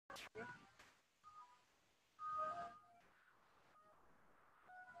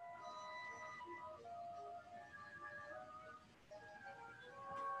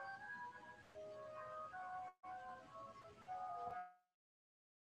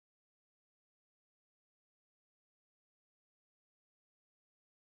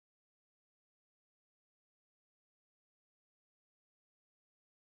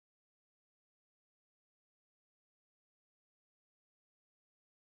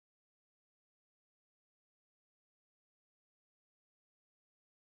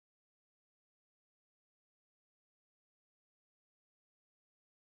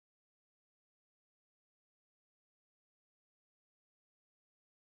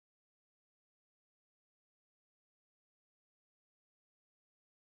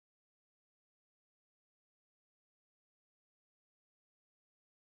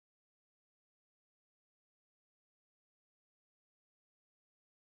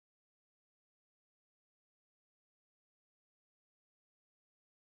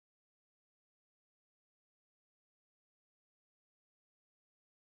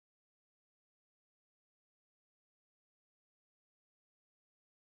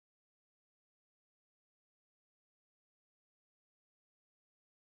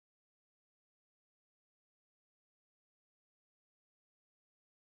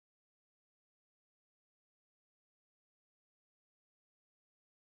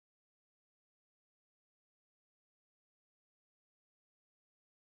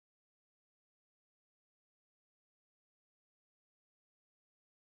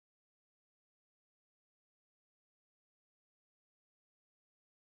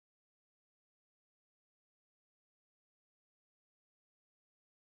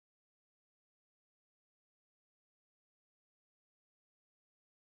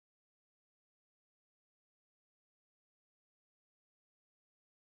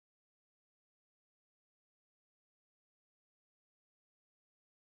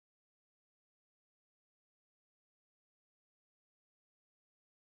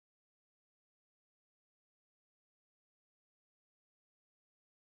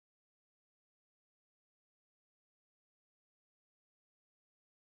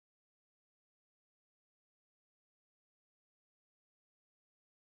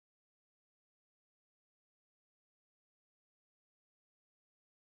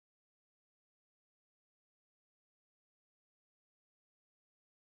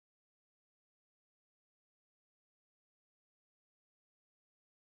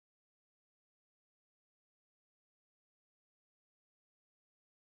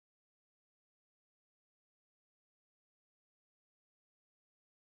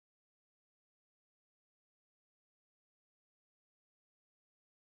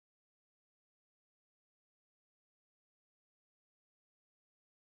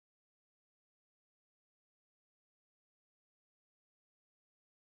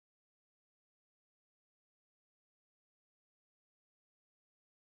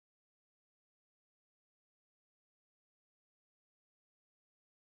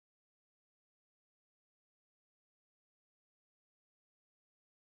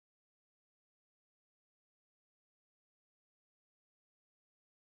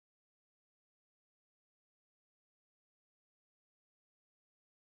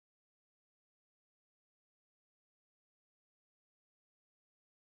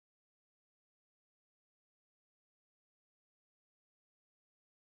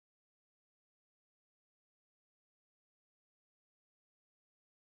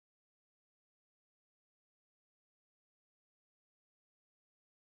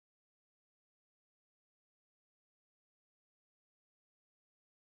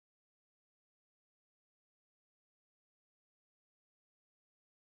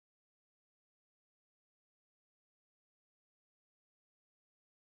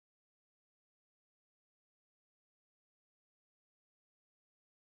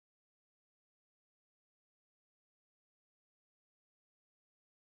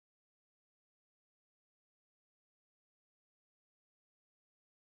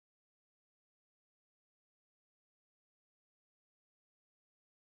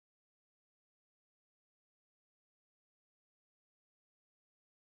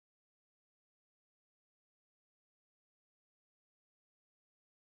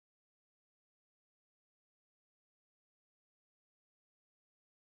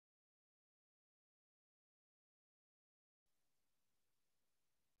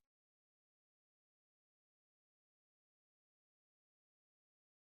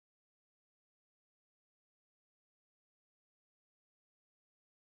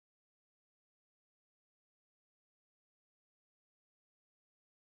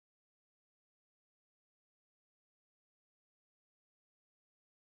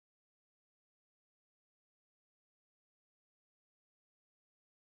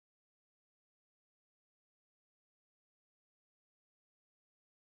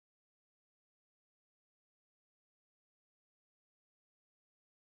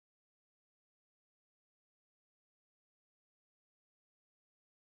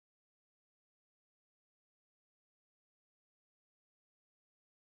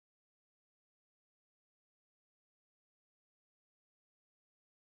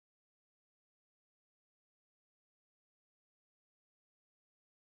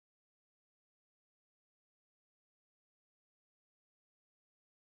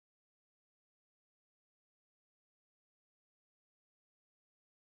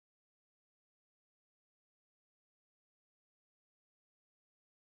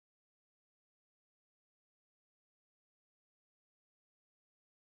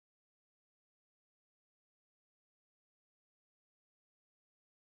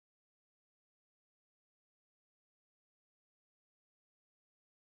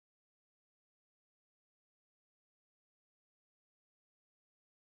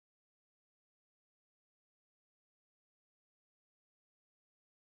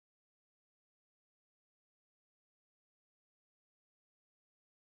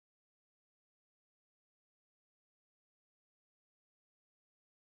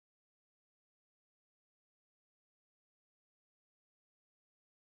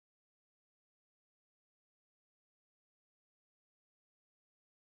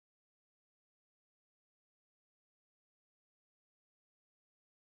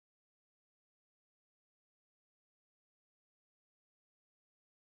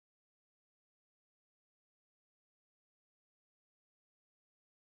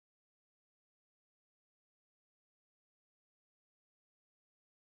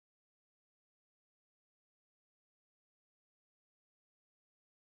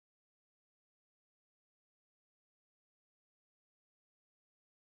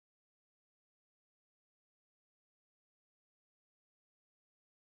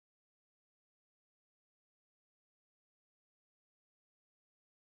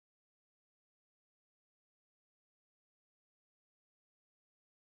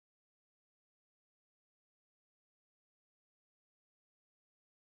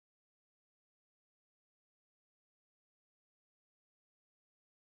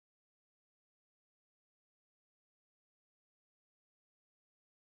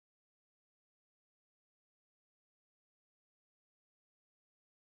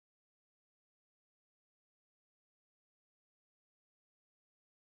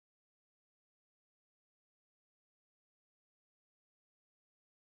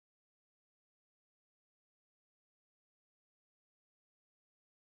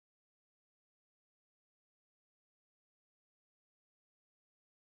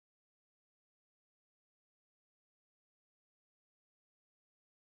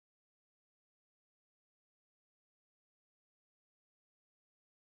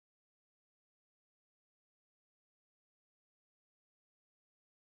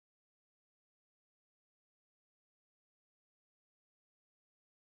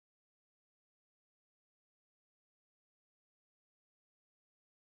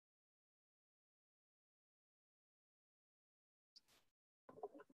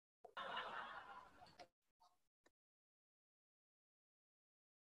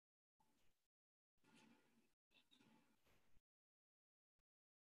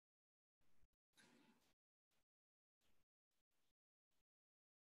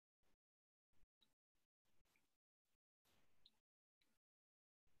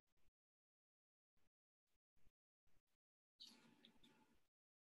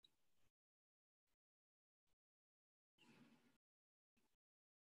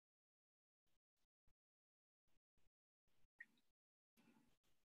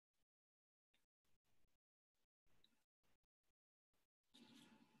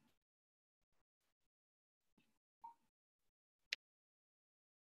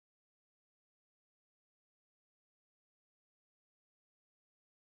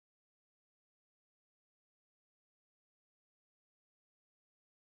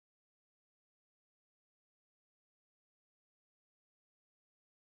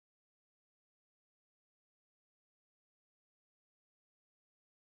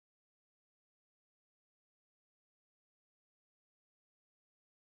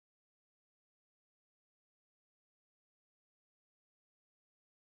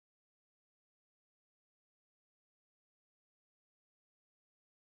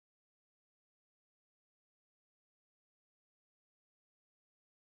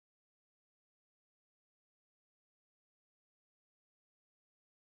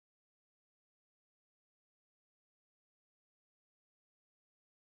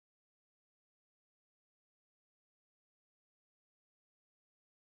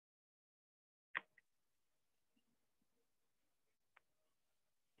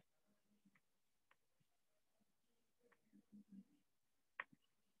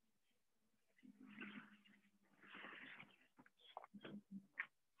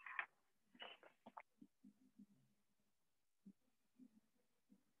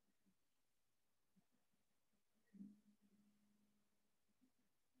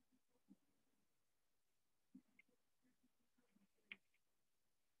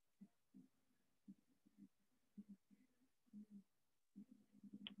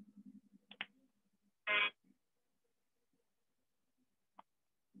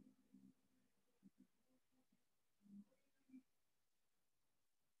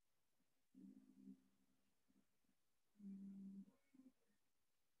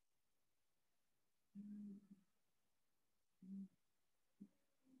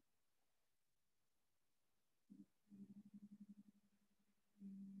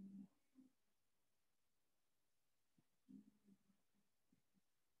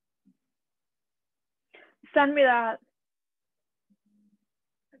Send me that.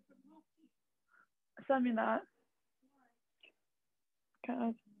 Send me that.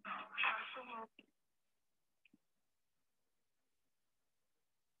 Okay.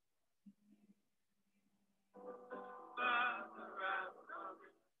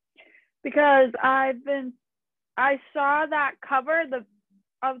 Because I saw that cover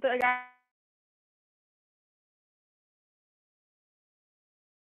of the guy.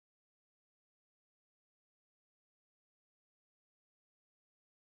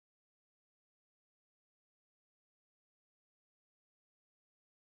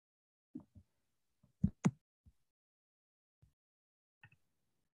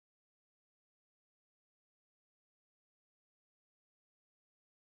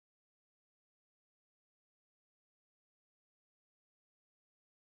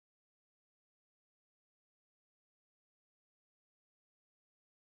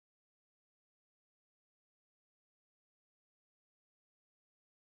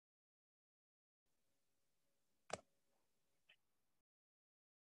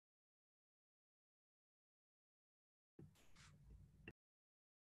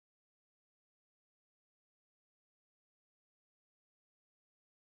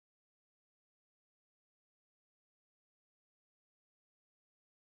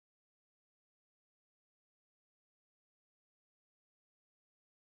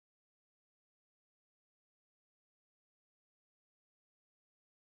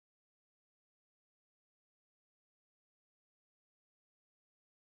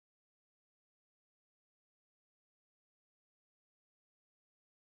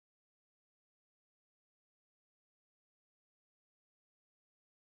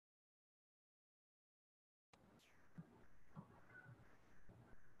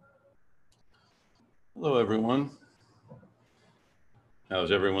 Hello, everyone.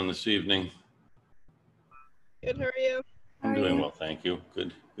 How's everyone this evening? Good, how are you? I'm doing well, thank you.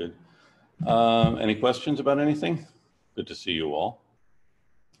 Good, good. Any questions about anything? Good to see you all.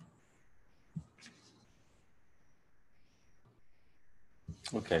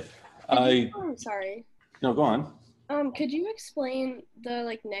 Okay. I'm sorry. No, go on. Could you explain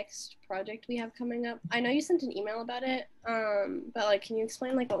the next project we have coming up? I know you sent an email about it, but can you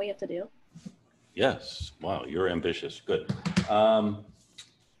explain what we have to do? Yes. Wow, you're ambitious. Good. The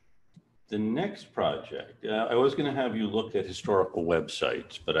next project, I was going to have you look at historical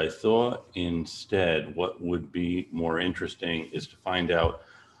websites, but I thought instead what would be more interesting is to find out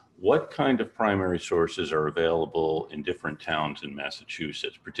what kind of primary sources are available in different towns in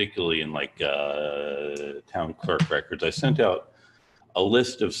Massachusetts, particularly in town clerk records. I sent out a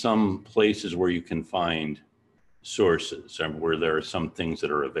list of some places where you can find sources and where there are some things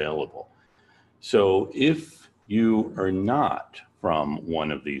that are available. So if you are not from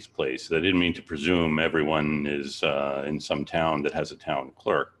one of these places, I didn't mean to presume everyone is in some town that has a town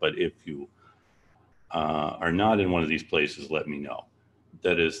clerk, but if you are not in one of these places, let me know.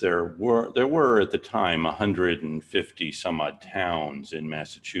 That is, there were at the time 150 some odd towns in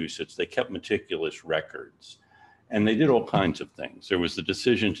Massachusetts. They kept meticulous records and they did all kinds of things. There was the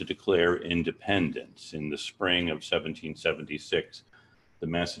decision to declare independence in the spring of 1776. The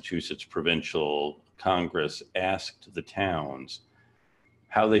Massachusetts Provincial Congress asked the towns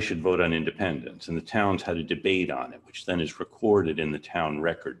how they should vote on independence, and the towns had a debate on it, which then is recorded in the town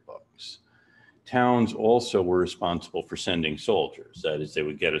record books. Towns also were responsible for sending soldiers. That is, they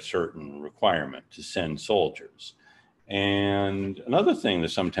would get a certain requirement to send soldiers. And another thing that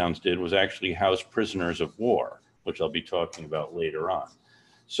some towns did was actually house prisoners of war, which I'll be talking about later on.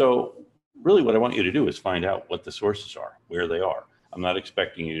 So really what I want you to do is find out what the sources are, where they are. I'm not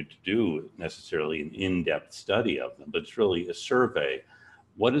expecting you to do necessarily an in-depth study of them, but it's really a survey.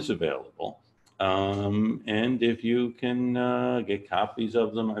 What is available? And if you can get copies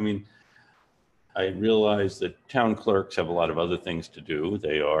of them. I mean, I realize that town clerks have a lot of other things to do.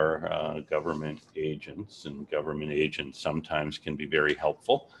 They are government agents, and government agents sometimes can be very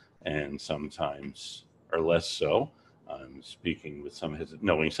helpful and sometimes are less so. I'm speaking with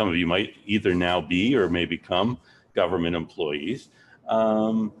knowing some of you might either now be or may become government employees.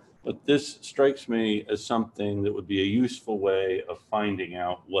 But this strikes me as something that would be a useful way of finding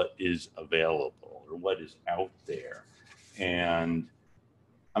out what is available or what is out there. And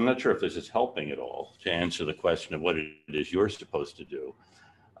I'm not sure if this is helping at all to answer the question of what it is you're supposed to do.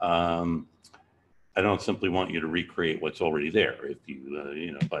 I don't simply want you to recreate what's already there. If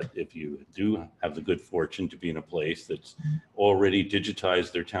you, but if you do have the good fortune to be in a place that's already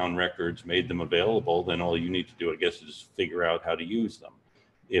digitized their town records, made them available, then all you need to do, I guess, is figure out how to use them.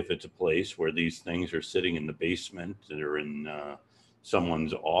 If it's a place where these things are sitting in the basement or in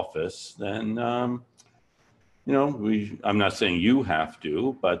someone's office, then you know, I'm not saying you have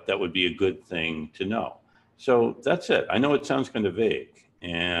to, but that would be a good thing to know. So that's it. I know it sounds kind of vague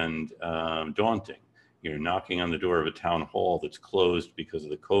and daunting. You're knocking on the door of a town hall that's closed because of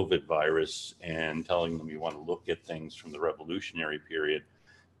the COVID virus and telling them you want to look at things from the revolutionary period.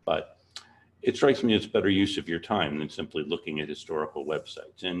 But it strikes me as better use of your time than simply looking at historical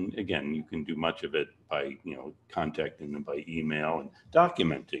websites. And again, you can do much of it by, you know, contacting them by email and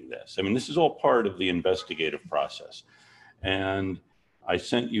documenting this. I mean, this is all part of the investigative process. And I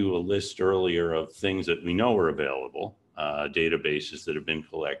sent you a list earlier of things that we know are available, databases that have been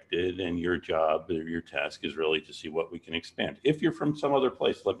collected, and your job or your task is really to see what we can expand. If you're from some other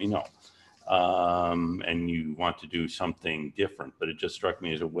place, let me know. And you want to do something different, but it just struck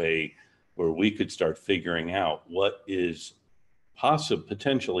me as a way where we could start figuring out what is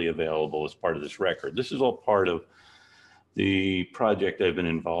potentially available as part of this record. This is all part of the project I've been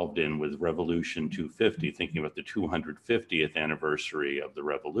involved in with Revolution 250, thinking about the 250th anniversary of the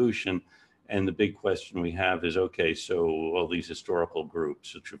revolution. And the big question we have is, okay, so all these historical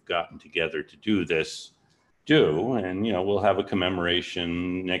groups which have gotten together to do this and, you know, we'll have a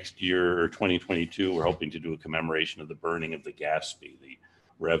commemoration next year or 2022. We're hoping to do a commemoration of the burning of the Gaspee, the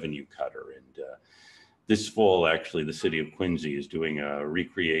revenue cutter. And this fall, actually, the city of Quincy is doing a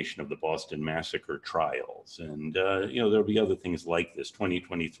recreation of the Boston Massacre trials. And, you know, there'll be other things like this.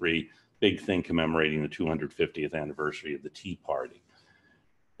 2023, big thing commemorating the 250th anniversary of the Tea Party.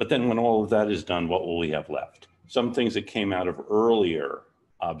 But then when all of that is done, what will we have left? Some things that came out of earlier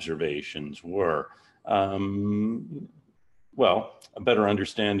observations were, well, a better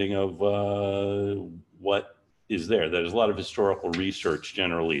understanding of what is there. There's a lot of historical research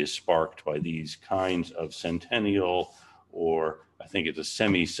generally is sparked by these kinds of centennial, or I think it's a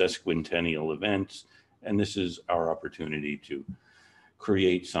semi-sesquicentennial events. And this is our opportunity to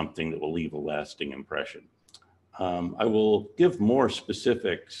create something that will leave a lasting impression. I will give more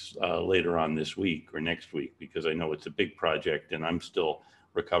specifics later on this week or next week, because I know it's a big project and I'm still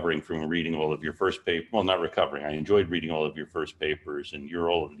recovering from reading all of your first paper. Well, not recovering. I enjoyed reading all of your first papers, and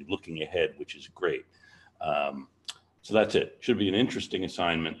you're already looking ahead, which is great. So that's it. Should be an interesting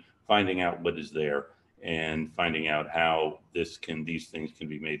assignment, finding out what is there and finding out how these things can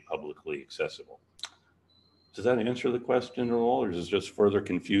be made publicly accessible. Does that answer the question at all, or does it just further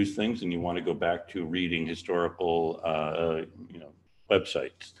confuse things and you want to go back to reading historical, you know,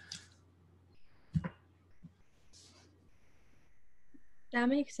 websites? That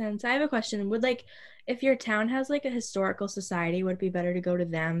makes sense. I have a question. Would, like, if your town has like a historical society, would it be better to go to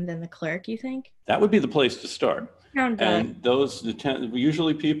them than the clerk, you think? That would be the place to start. And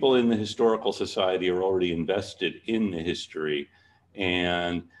usually people in the historical society are already invested in the history.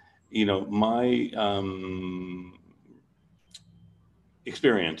 And, you know, my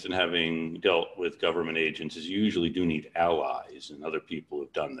experience in having dealt with government agents is you usually do need allies and other people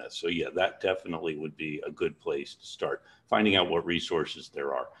who've done this. So yeah, that definitely would be a good place to start, finding out what resources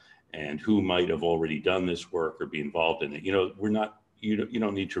there are and who might have already done this work or be involved in it. You know, you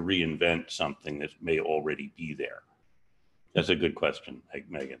don't need to reinvent something that may already be there. That's a good question,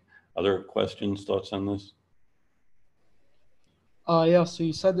 Megan. Other questions, thoughts on this? Yeah, so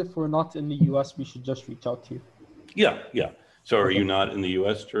you said if we're not in the US, we should just reach out to you. Yeah. So are you not in the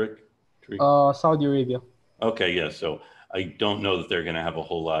US, Tariq? Saudi Arabia. Okay, yeah, so I don't know that they're going to have a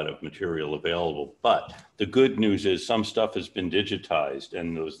whole lot of material available, but the good news is some stuff has been digitized,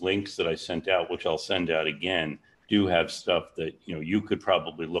 and those links that I sent out, which I'll send out again, do have stuff that, you know, you could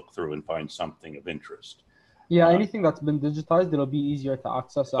probably look through and find something of interest. Yeah, anything that's been digitized, it'll be easier to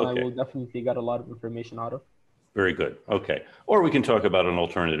access, and Okay. I will definitely get a lot of information out of. Very good. Okay. Or we can talk about an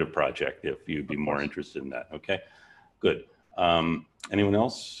alternative project if you'd be more interested in that. Okay, good. Anyone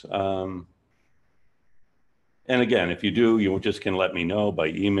else? And again, if you do, you just can let me know by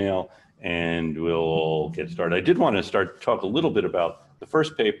email and we'll get started. I did want to talk a little bit about the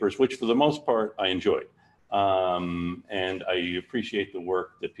first papers, which for the most part I enjoyed. And I appreciate the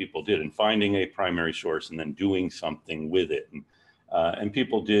work that people did in finding a primary source and then doing something with it. And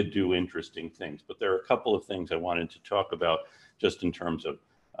people did do interesting things, but there are a couple of things I wanted to talk about just in terms of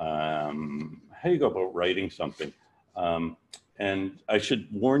how you go about writing something. And I should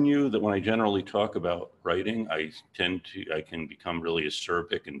warn you that when I generally talk about writing, I can become really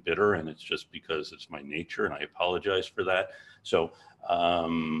acerbic and bitter, and it's just because it's my nature, and I apologize for that. So I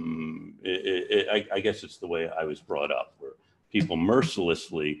guess it's the way I was brought up, where people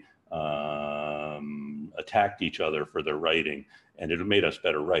mercilessly attacked each other for their writing, and it made us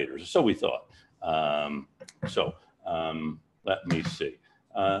better writers. So we thought. Let me see.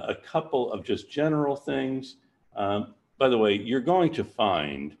 A couple of just general things. by the way, you're going to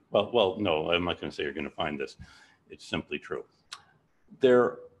find, well, no, I'm not going to say you're going to find this. It's simply true.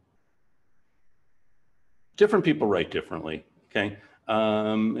 Different people write differently, okay?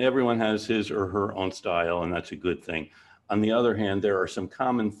 Everyone has his or her own style, and that's a good thing. On the other hand, there are some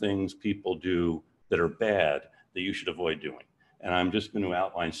common things people do that are bad that you should avoid doing. And I'm just going to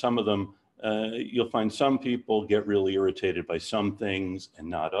outline some of them. You'll find some people get really irritated by some things and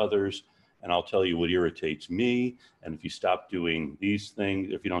not others. And I'll tell you what irritates me. And if you stop doing these things,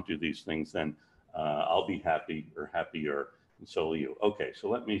 if you don't do these things, then I'll be happy or happier, and so will you. Okay, so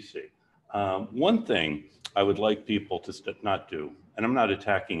let me see. One thing I would like people to not do, and I'm not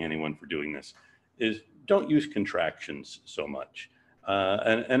attacking anyone for doing this, is don't use contractions so much.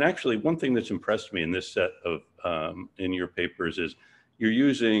 And actually, one thing that's impressed me in this set of, in your papers is you're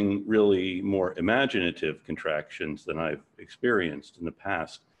using really more imaginative contractions than I've experienced in the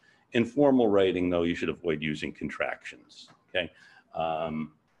past. In formal writing, though, you should avoid using contractions, okay?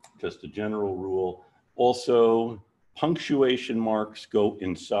 Just a general rule. Also, punctuation marks go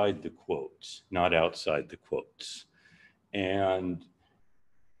inside the quotes, not outside the quotes. And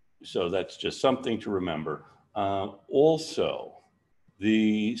so that's just something to remember. Also,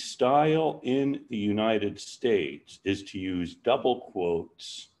 the style in the United States is to use double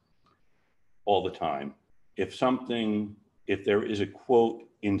quotes all the time. If there is a quote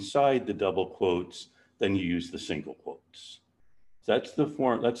inside the double quotes, then you use the single quotes. That's the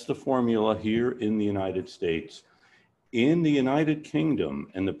formula here in the United States. In the United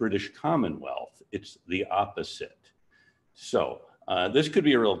Kingdom and the British Commonwealth, it's the opposite. So this could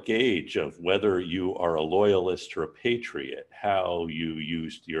be a real gauge of whether you are a loyalist or a patriot, how you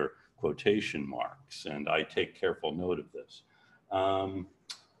used your quotation marks. And I take careful note of this.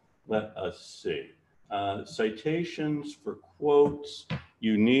 Let us see. Citations for quotes,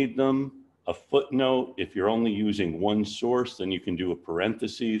 you need them. A footnote, if you're only using one source, then you can do a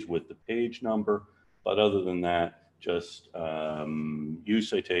parentheses with the page number. But other than that, just use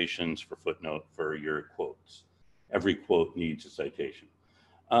citations for footnote for your quotes. Every quote needs a citation.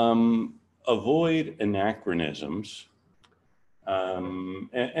 Avoid anachronisms,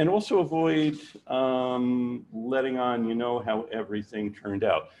 and also avoid letting on, you know, how everything turned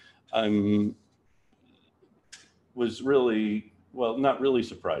out. Was really, well, not really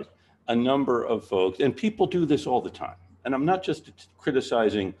surprised. A number of folks, and people do this all the time, and I'm not just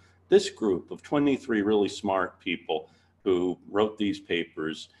criticizing this group of 23 really smart people who wrote these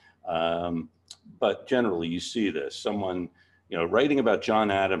papers, but generally you see this. Someone, you know, writing about John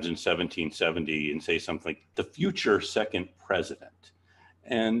Adams in 1770 and say something like, the future second president.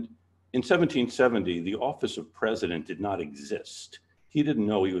 And in 1770, the office of president did not exist. He didn't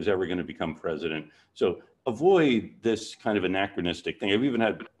know he was ever going to become president. So avoid this kind of anachronistic thing. I've even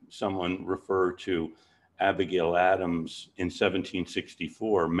had someone refer to Abigail Adams in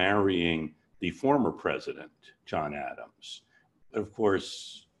 1764 marrying the former president, John Adams. Of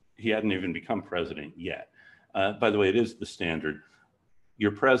course, he hadn't even become president yet. By the way, it is the standard.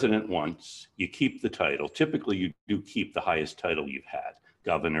 You're president once, you keep the title. Typically, you do keep the highest title you've had,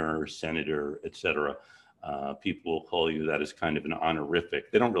 governor, senator, etc. People will call you that as kind of an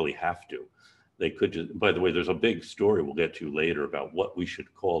honorific. They don't really have to. They could just, by the way, there's a big story we'll get to later about what we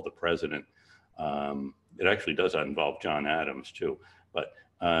should call the president. It actually does involve John Adams too, but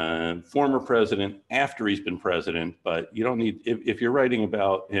former president after he's been president, but you don't need, if you're writing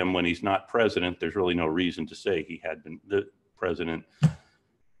about him when he's not president, there's really no reason to say he had been the president.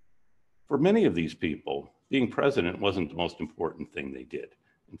 For many of these people, being president wasn't the most important thing they did.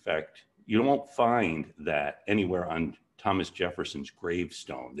 In fact, you won't find that anywhere on Thomas Jefferson's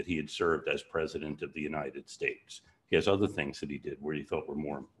gravestone that he had served as president of the United States. He has other things that he did where he thought were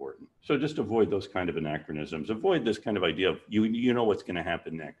more important. So just avoid those kind of anachronisms. Avoid this kind of idea of you know what's going to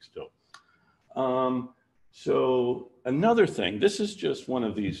happen next. So another thing, this is just one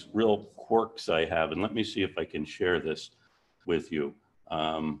of these real quirks I have, and let me see if I can share this with you.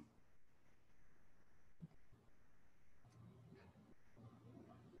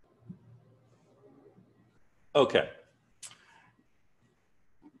 Okay.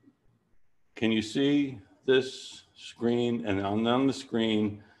 Can you see this screen? And on the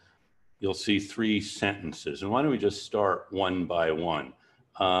screen, you'll see 3 sentences. And why don't we just start one by one?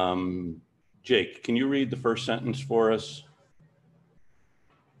 Jake, can you read the first sentence for us?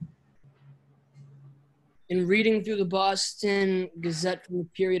 In reading through the Boston Gazette from the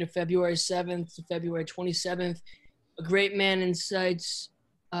period of February 7th to February 27th, a great man insights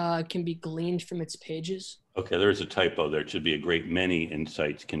can be gleaned from its pages. Okay, there's a typo there. It should be a great many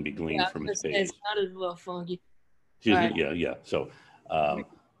insights can be gleaned from its pages. It's not a little funky. Excuse me? Right. Yeah. So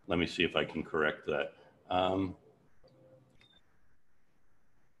let me see if I can correct that.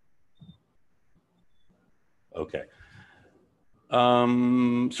 Okay.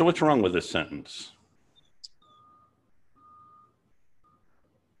 So what's wrong with this sentence?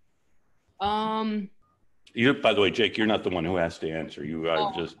 You, by the way, Jake, you're not the one who has to answer. You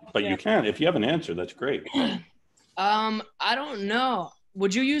are but you can. If you have an answer, that's great. I don't know.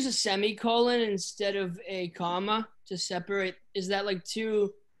 Would you use a semicolon instead of a comma to separate? Is that like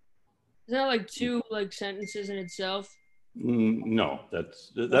two like sentences in itself? No,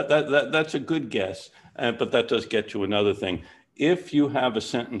 that's a good guess, but that does get to another thing. If you have a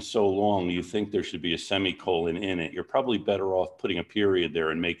sentence so long you think there should be a semicolon in it, you're probably better off putting a period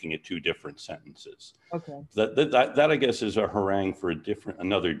there and making it two different sentences. Okay. That I guess is a harangue for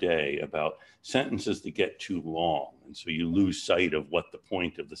another day about sentences that get too long, and so you lose sight of what the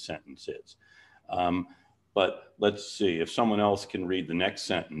point of the sentence is. But let's see if someone else can read the next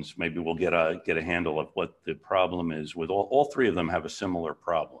sentence. Maybe we'll get a handle of what the problem is with all three of them have a similar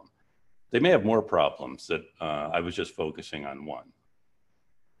problem. They may have more problems that I was just focusing on one.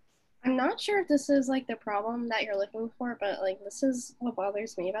 I'm not sure if this is like the problem that you're looking for, but like this is what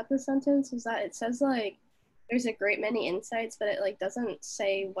bothers me about this sentence is that it says like there's a great many insights, but it like doesn't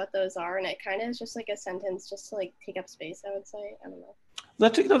say what those are, and it kind of is just like a sentence just to like take up space, I would say. I don't know.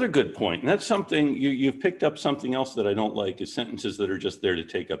 That's another good point. And that's something you've picked up something else that I don't like is sentences that are just there to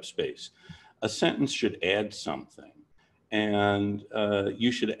take up space. A sentence should add something. And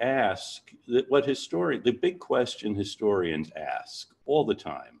you should ask that the big question historians ask all the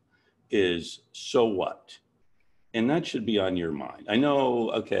time is, so what? And that should be on your mind. I know,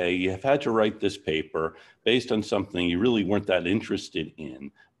 okay, you have had to write this paper based on something you really weren't that interested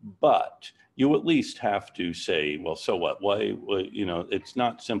in, but you at least have to say, well, so what? Why, you know, it's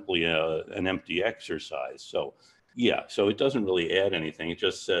not simply an empty exercise. So yeah, so it doesn't really add anything. It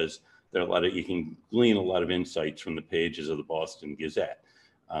just says there are you can glean a lot of insights from the pages of the Boston Gazette.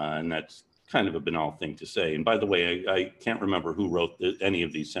 And that's kind of a banal thing to say. And by the way, I can't remember who wrote any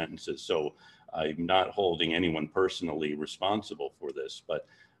of these sentences. So I'm not holding anyone personally responsible for this, but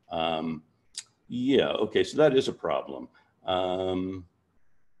yeah, okay, so that is a problem.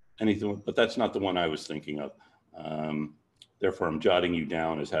 Anything, but that's not the one I was thinking of. Therefore, I'm jotting you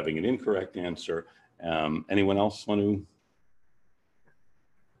down as having an incorrect answer. Anyone else want to?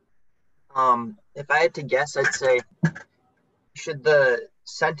 If I had to guess, I'd say, should the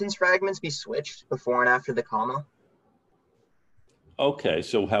sentence fragments be switched before and after the comma? Okay,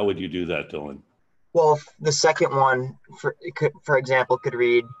 so how would you do that, Dylan? Well, the second one, for example, could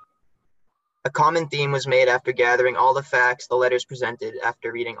read, a common theme was made after gathering all the facts the letters presented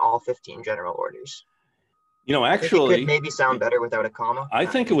after reading all 15 general orders. You know, actually, it could maybe sound better without a comma. I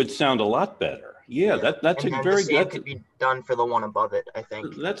think it would sound a lot better. Yeah, that's and a very good. Could be done for the one above it, I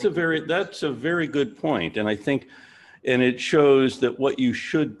think. That's a very good point, and I think, and it shows that what you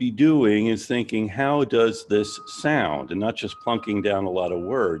should be doing is thinking, how does this sound, and not just plunking down a lot of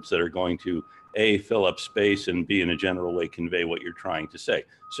words that are going to A, fill up space, and B, in a general way, convey what you're trying to say.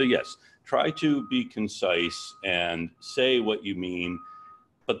 So yes, try to be concise and say what you mean.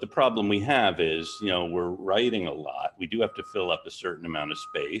 But the problem we have is, you know, we're writing a lot. We do have to fill up a certain amount of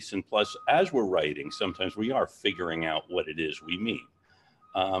space. And plus, as we're writing, sometimes we are figuring out what it is we mean.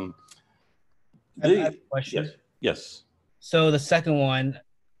 I have a question. Yes. So the second one,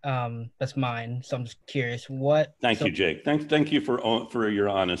 that's mine. So I'm just curious, what? Thank you, Jake. Thank you for your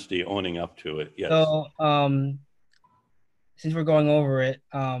honesty, owning up to it. Yes. So since we're going over it,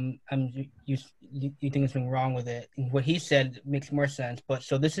 you think there's something wrong with it. And what he said makes more sense. But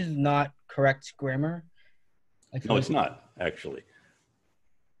so this is not correct grammar? Like, no, it's not, actually.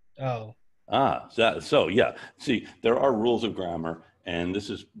 Oh. So yeah. See, there are rules of grammar. And this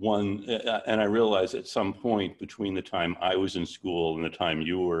is one, and I realize at some point between the time I was in school and the time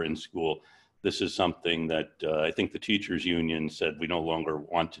you were in school, this is something that I think the teachers union said we no longer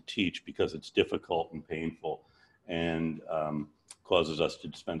want to teach because it's difficult and painful and causes us to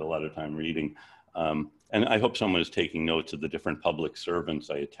spend a lot of time reading. And I hope someone is taking notes of the different public servants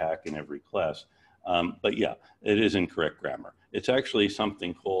I attack in every class. But yeah, it is incorrect grammar. It's actually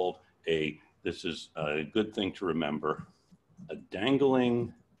something called this is a good thing to remember, a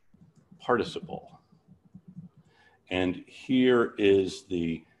dangling participle. And here is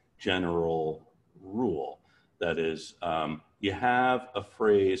the general rule. That is, you have a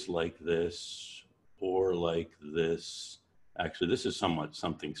phrase like this or like this. Actually, this is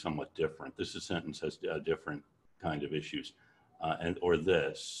something somewhat different. This sentence has a different kind of issues, or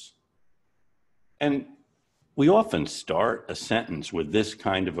this. And we often start a sentence with this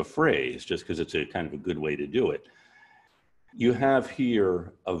kind of a phrase just because it's a kind of a good way to do it. You have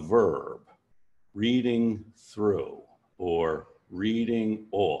here a verb, reading through or reading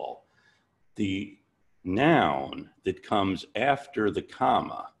all. The noun that comes after the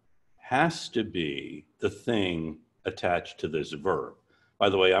comma has to be the thing attached to this verb. By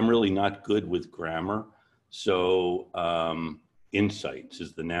the way, I'm really not good with grammar, so insights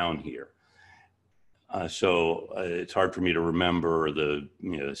is the noun here. So it's hard for me to remember the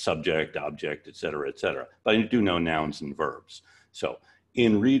subject, object, et cetera, but I do know nouns and verbs. So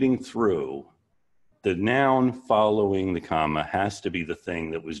in reading through, the noun following the comma has to be the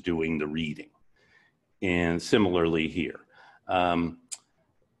thing that was doing the reading. And similarly here.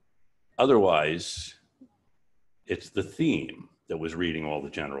 Otherwise, it's the theme that was reading all the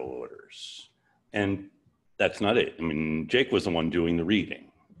general orders. And that's not it. I mean, Jake was the one doing the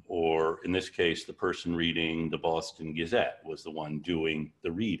reading. Or in this case, the person reading the Boston Gazette was the one doing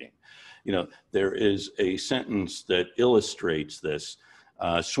the reading. You know, there is a sentence that illustrates this.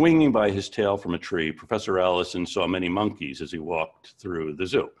 Swinging by his tail from a tree, Professor Allison saw many monkeys as he walked through the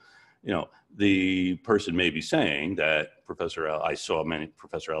zoo. You know, the person may be saying that Professor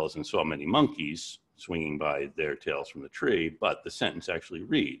Allison saw many monkeys swinging by their tails from the tree, but the sentence actually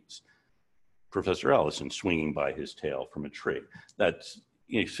reads, Professor Allison swinging by his tail from a tree. That's,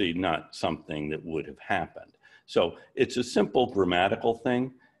 you see, not something that would have happened. So it's a simple grammatical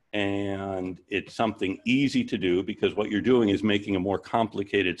thing, and it's something easy to do because what you're doing is making a more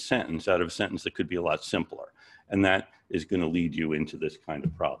complicated sentence out of a sentence that could be a lot simpler. And that is going to lead you into this kind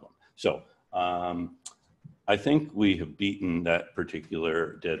of problem. So I think we have beaten that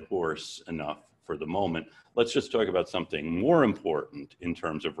particular dead horse enough for the moment. Let's just talk about something more important in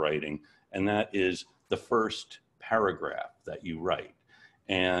terms of writing, and that is the first paragraph that you write.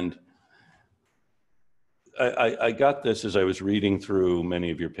 And I got this as I was reading through many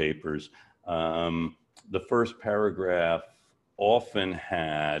of your papers. The first paragraph often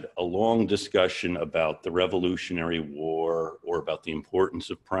had a long discussion about the Revolutionary War or about the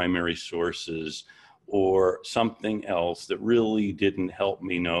importance of primary sources or something else that really didn't help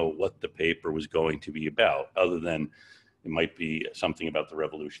me know what the paper was going to be about, other than it might be something about the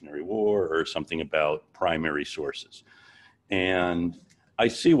Revolutionary War or something about primary sources. And I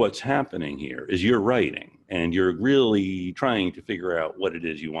see what's happening here is you're writing and you're really trying to figure out what it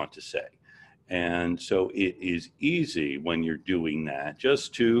is you want to say. And so it is easy when you're doing that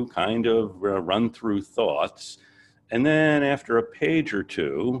just to kind of run through thoughts. And then after a page or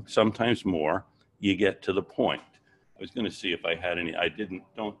two, sometimes more, you get to the point. I was going to see if I had any,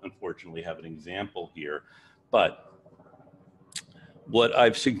 don't unfortunately have an example here, but what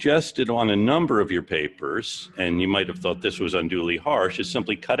I've suggested on a number of your papers, and you might have thought this was unduly harsh, is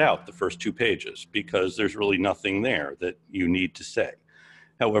simply cut out the first 2 pages because there's really nothing there that you need to say.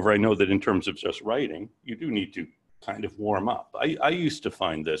 However, I know that in terms of just writing, you do need to kind of warm up. I used to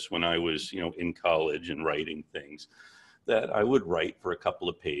find this when I was, in college and writing things, that I would write for a couple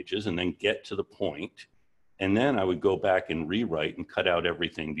of pages and then get to the point, and then I would go back and rewrite and cut out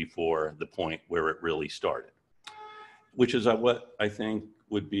everything before the point where it really started, which is what I think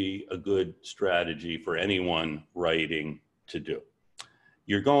would be a good strategy for anyone writing to do.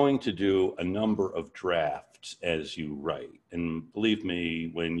 You're going to do a number of drafts as you write. And believe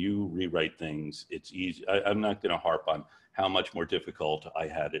me, when you rewrite things, it's easy. I'm not going to harp on how much more difficult I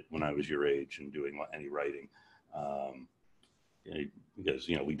had it when I was your age and doing any writing. Because,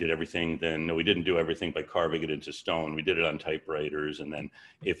 we did everything then. No, we didn't do everything by carving it into stone. We did it on typewriters. And then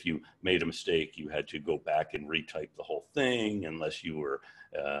if you made a mistake, you had to go back and retype the whole thing unless you were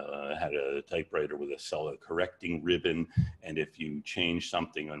had a typewriter with a correcting ribbon. And if you change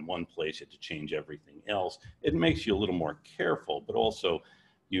something in one place, you had to change everything else. It makes you a little more careful, but also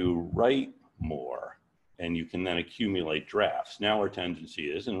you write more and you can then accumulate drafts. Now our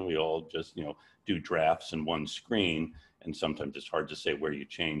tendency is, and we all just, do drafts in one screen. And sometimes it's hard to say where you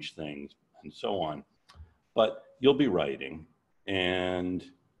change things and so on. But you'll be writing and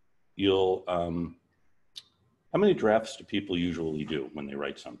you'll, how many drafts do people usually do when they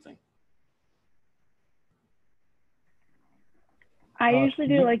write something? I usually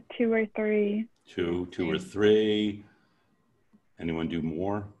do like 2 or 3. Two or 3. Anyone do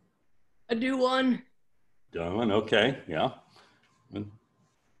more? I do 1. Done one, okay, yeah.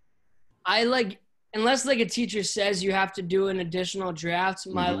 Unless a teacher says you have to do an additional draft,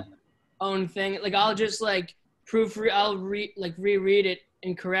 my own thing, I'll just proofread, I'll reread it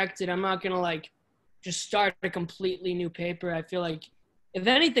and correct it. I'm not gonna just start a completely new paper. I feel like, if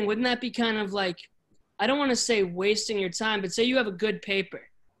anything, wouldn't that be kind of I don't want to say wasting your time, but say you have a good paper,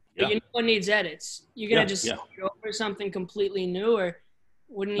 but you know what needs edits. You're gonna go over something completely new, or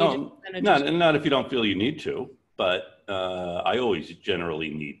wouldn't you? Not if you don't feel you need to, but I always generally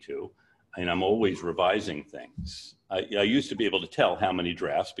need to. And I'm always revising things. I used to be able to tell how many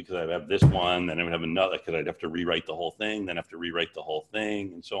drafts because I'd have this one, then I would have another, because I'd have to rewrite the whole thing, then have to rewrite the whole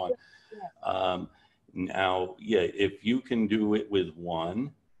thing, and so on. Now, yeah, if you can do it with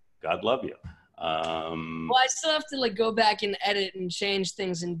one, God love you. Well, I still have to like go back and edit and change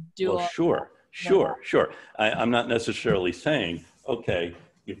things and do. Well, sure. I'm not necessarily saying, okay,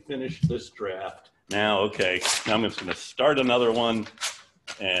 you finished this draft. Now, okay, now I'm just going to start another one,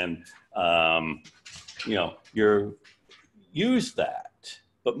 and you know, use that,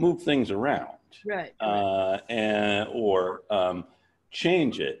 but move things around, Right. or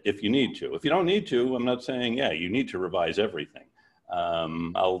change it if you need to. If you don't need to, I'm not saying, yeah, you need to revise everything.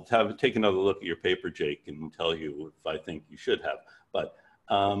 I'll take another look at your paper, Jake, and tell you if I think you should have. But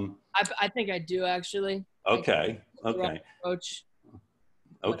I think I do actually. Okay. Approach.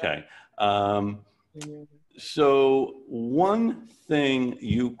 Okay. So one thing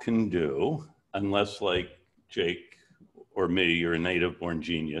you can do, unless like Jake or me, you're a native born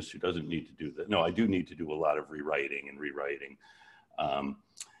genius who doesn't need to do that. No, I do need to do a lot of rewriting,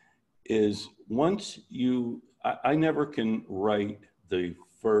 is once I never can write the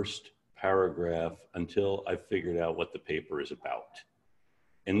first paragraph until I figured out what the paper is about.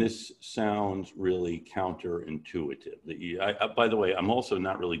 And this sounds really counterintuitive. By the way, I'm also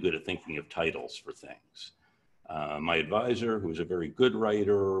not really good at thinking of titles for things. My advisor, who's a very good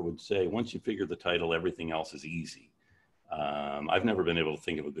writer, would say, once you figure the title, everything else is easy. I've never been able to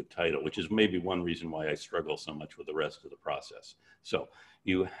think of a good title, which is maybe one reason why I struggle so much with the rest of the process. So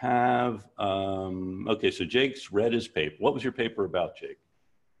you have, okay, so Jake's read his paper. What was your paper about, Jake?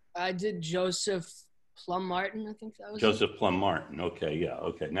 I did Joseph Plum Martin, I think that was Joseph Plum Martin. Okay, yeah,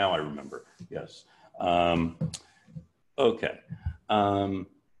 okay. Now I remember. Yes. Okay.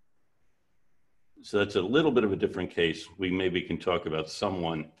 So that's a little bit of a different case. We maybe can talk about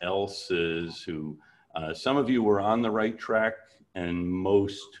someone else's who, some of you were on the right track and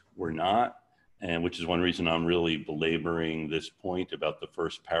most were not, and which is one reason I'm really belaboring this point about the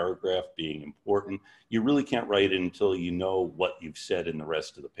first paragraph being important. You really can't write it until you know what you've said in the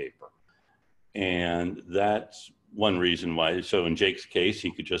rest of the paper. And that's one reason why. So in Jake's case,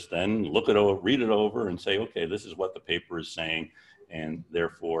 he could just then look it over, read it over and say, okay, this is what the paper is saying. And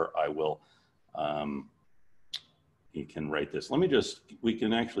therefore I will, you can write this. We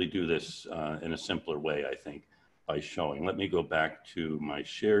can actually do this in a simpler way, I think, by showing. Let me go back to my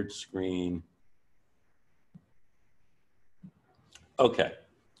shared screen. Okay.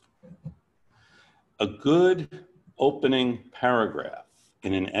 A good opening paragraph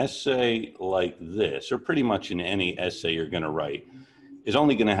in an essay like this, or pretty much in any essay you're going to write, is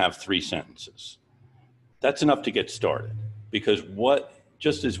only going to have 3 sentences. That's enough to get started, because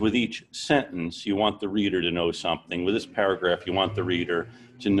just as with each sentence, you want the reader to know something. With this paragraph, you want the reader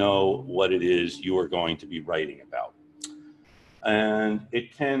to know what it is you are going to be writing about. And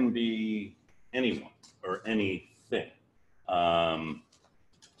it can be anyone or anything. Does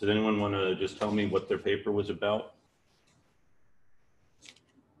anyone want to just tell me what their paper was about?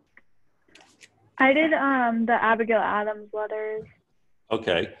 I did the Abigail Adams letters.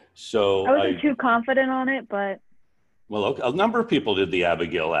 Okay, so I wasn't too confident on it, but. Well, okay, a number of people did the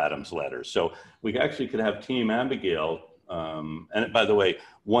Abigail Adams letters. So we actually could have Team Abigail. And by the way,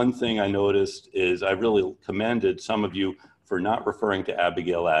 one thing I noticed is I really commended some of you for not referring to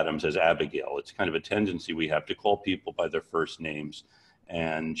Abigail Adams as Abigail. It's kind of a tendency we have to call people by their first names,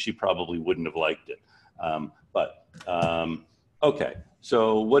 and she probably wouldn't have liked it. Okay,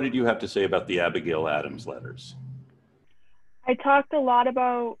 so what did you have to say about the Abigail Adams letters? I talked a lot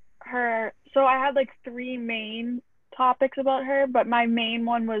about her. So I had like 3 main topics about her, but my main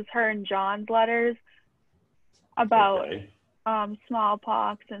one was her and John's letters about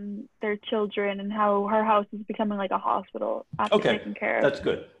smallpox and their children and how her house is becoming like a hospital after taking care of.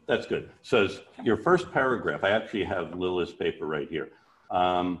 That's good. So your first paragraph, I actually have Lila's paper right here.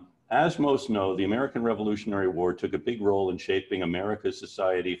 As most know, the American Revolutionary War took a big role in shaping America's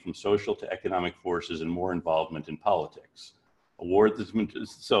society from social to economic forces and more involvement in politics. A war that's been,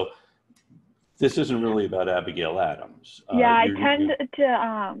 so this isn't really about Abigail Adams. Yeah, I tend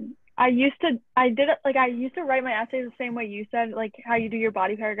to, I used to write my essays the same way you said, like how you do your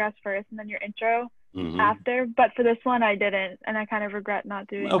body paragraphs first and then your intro after. But for this one, I didn't, and I kind of regret not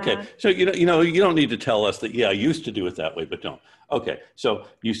doing that. Okay, so you don't need to tell us that. Yeah, I used to do it that way, but don't. Okay, so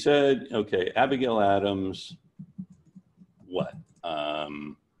you said Abigail Adams. What?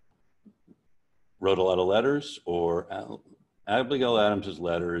 Wrote a lot of letters, or Abigail Adams's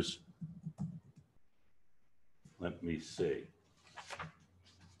letters. Let me see.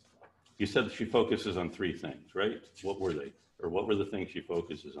 You said that she focuses on 3 things, right? What were they? Or what were the things she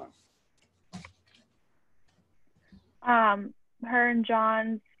focuses on? Her and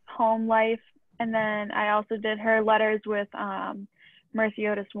John's home life, and then I also did her letters with Mercy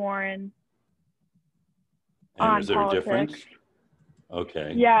Otis Warren And on is there politics. a difference?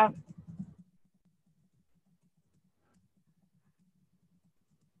 Okay. Yeah.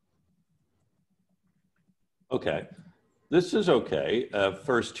 Okay. This is okay.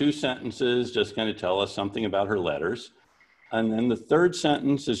 First two sentences just going to tell us something about her letters. And then the third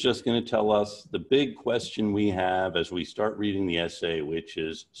sentence is just going to tell us the big question we have as we start reading the essay, which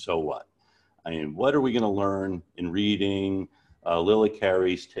is, so what? I mean, what are we going to learn in reading Lily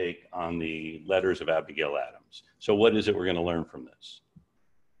Carey's take on the letters of Abigail Adams? So what is it we're going to learn from this?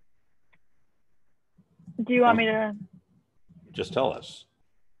 Do you want me to? Just tell us,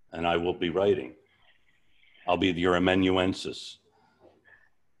 and I will be writing. I'll be your amanuensis.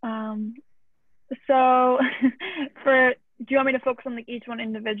 So do you want me to focus on like each one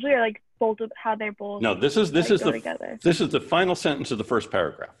individually, or like both of how they're both? No, this is together? This is the final sentence of the first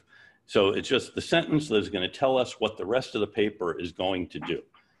paragraph. So it's just the sentence that is going to tell us what the rest of the paper is going to do.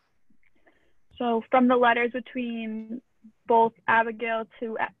 So from the letters between both Abigail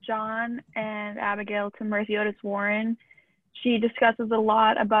to John and Abigail to Mercy Otis Warren, she discusses a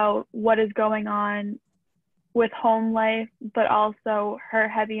lot about what is going on with home life, but also her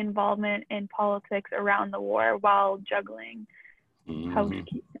heavy involvement in politics around the war while juggling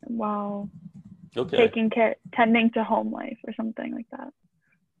housekeeping, while taking care, tending to home life or something like that.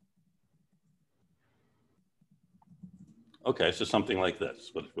 Okay, so something like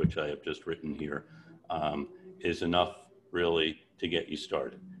this, which I have just written here, is enough really to get you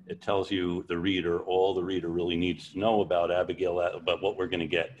started. It tells you, the reader, all the reader really needs to know about Abigail, about what we're going to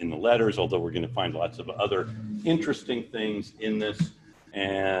get in the letters, although we're going to find lots of other interesting things in this.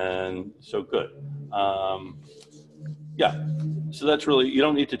 And so good. Yeah, so that's really, you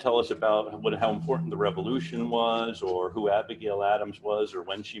don't need to tell us about how important the revolution was, or who Abigail Adams was, or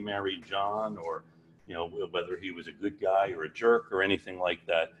when she married John, or whether he was a good guy or a jerk or anything like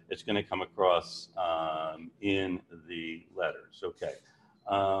that. It's going to come across in the letters. Okay.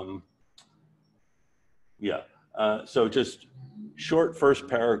 So just short first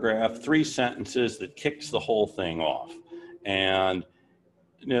paragraph, 3 sentences that kicks the whole thing off. And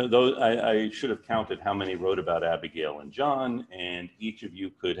those, I should have counted how many wrote about Abigail and John, and each of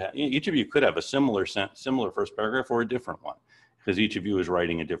you could have a similar first paragraph or a different one, because each of you is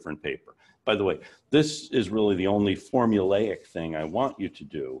writing a different paper. By the way, this is really the only formulaic thing I want you to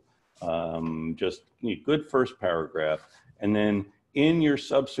do. Just need good first paragraph, and then in your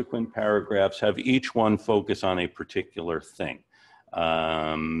subsequent paragraphs, have each one focus on a particular thing.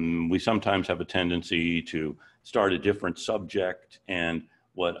 We sometimes have a tendency to start a different subject, and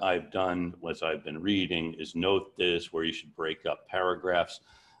what I've done, as I've been reading, is note this, where you should break up paragraphs.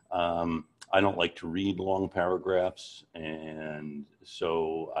 I don't like to read long paragraphs, and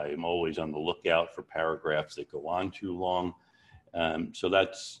so I'm always on the lookout for paragraphs that go on too long. So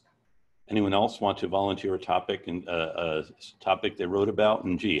that's, anyone else want to volunteer a topic and a topic they wrote about?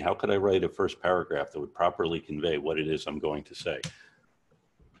 And gee, how could I write a first paragraph that would properly convey what it is I'm going to say?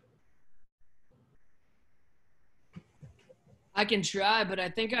 I can try, but I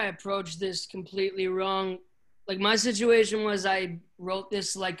think I approached this completely wrong. Like, my situation was, I wrote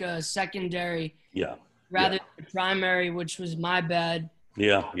this like a secondary, rather than primary, which was my bad.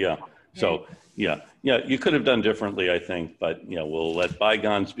 So you could have done differently, I think, but we'll let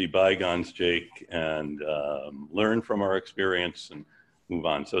bygones be bygones, Jake, and learn from our experience and move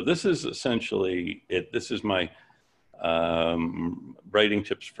on. So this is essentially it. This is my writing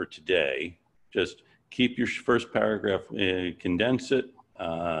tips for today. Just keep your first paragraph, condense it,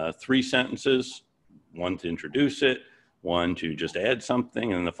 3 sentences. 1 to introduce it, 1 to just add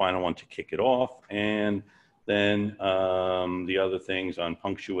something, and the final one to kick it off. And then the other things on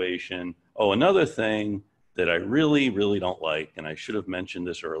punctuation. Oh, another thing that I really, really don't like, and I should have mentioned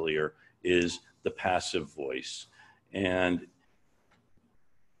this earlier, is the passive voice. And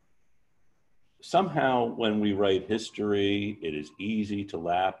somehow when we write history, it is easy to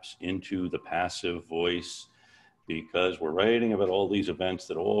lapse into the passive voice because we're writing about all these events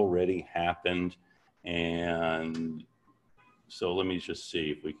that already happened. And so let me just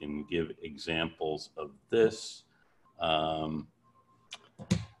see if we can give examples of this.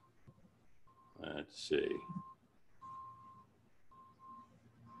 Let's see.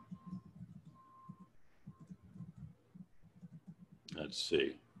 Let's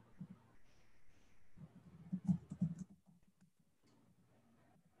see.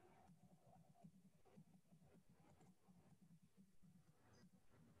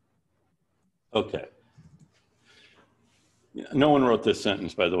 Okay. Yeah. No one wrote this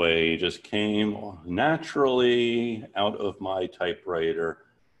sentence, by the way. It just came naturally out of my typewriter.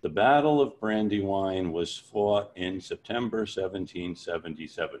 The Battle of Brandywine was fought in September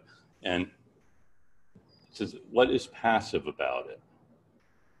 1777. And it says, what is passive about it?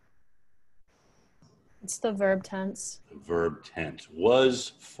 It's the verb tense. The verb tense.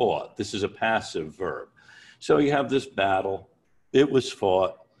 Was fought. This is a passive verb. So you have this battle. It was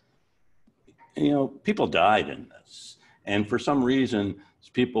fought. You know, people died in this. And for some reason,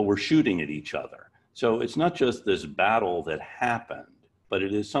 people were shooting at each other. So it's not just this battle that happened, but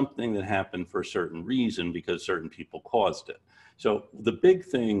it is something that happened for a certain reason because certain people caused it. So the big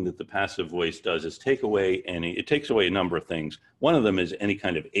thing that the passive voice does is it takes away a number of things. One of them is any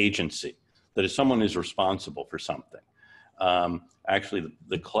kind of agency, that if someone is responsible for something. Actually,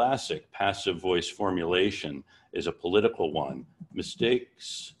 the classic passive voice formulation is a political one.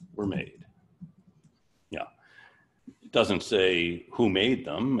 Mistakes were made. Yeah. It doesn't say who made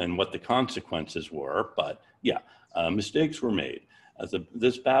them and what the consequences were, but yeah, mistakes were made.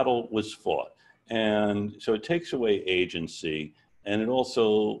 This battle was fought. And so it takes away agency, and it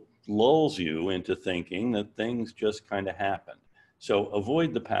also lulls you into thinking that things just kind of happened. So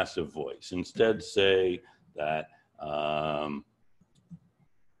avoid the passive voice. Instead say that the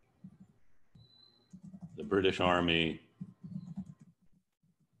British Army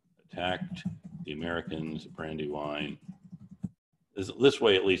attacked the Americans at Brandywine. This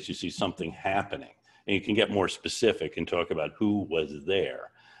way, at least you see something happening. And you can get more specific and talk about who was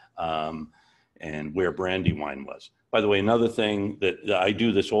there and where Brandywine was. By the way, another thing that I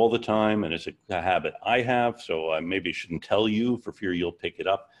do this all the time, and it's a habit I have, so I maybe shouldn't tell you for fear you'll pick it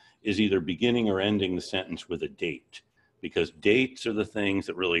up, is either beginning or ending the sentence with a date, because dates are the things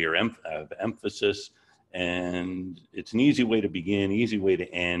that really have emphasis, and it's an easy way to begin, easy way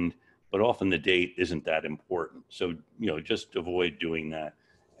to end, but often the date isn't that important. So, just avoid doing that,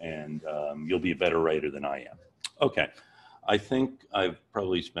 and you'll be a better writer than I am. Okay. I think I've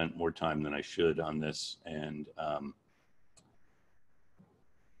probably spent more time than I should on this, and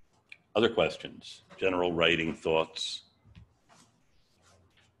other questions, general writing thoughts.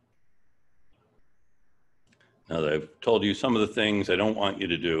 Now that I've told you some of the things I don't want you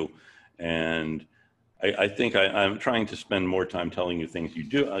to do, and I think I'm trying to spend more time telling you things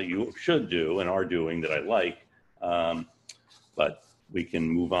you should do and are doing that I like, but we can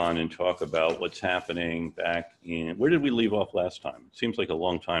move on and talk about what's happening back in, where did we leave off last time? It seems like a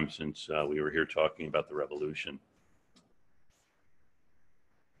long time since we were here talking about the revolution.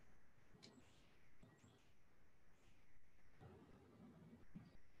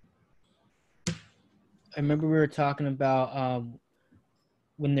 I remember we were talking about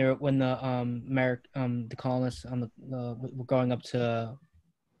when the colonists were going up to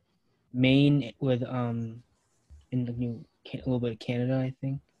Maine with in a little bit of Canada, I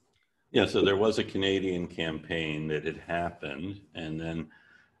think. Yeah, so there was a Canadian campaign that had happened, and then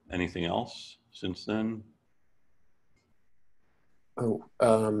anything else since then? Oh,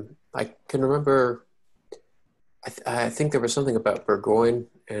 I can remember. I think there was something about Burgoyne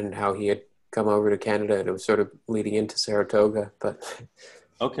and how he had come over to Canada, and it was sort of leading into Saratoga. But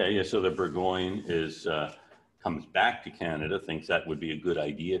okay, yeah. So the Burgoyne comes back to Canada, thinks that would be a good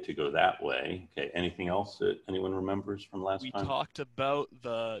idea to go that way. Okay, anything else that anyone remembers from last time? We talked about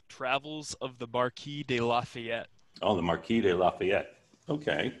the travels of the Marquis de Lafayette. Oh, the Marquis de Lafayette.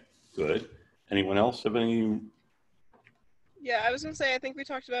 Okay, good. Anyone else have any? Yeah, I was going to say, I think we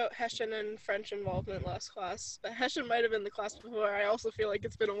talked about Hessian and French involvement last class, but Hessian might have been the class before. I also feel like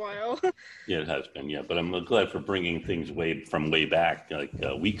it's been a while. Yeah, it has been, yeah, but I'm glad for bringing things from way back, like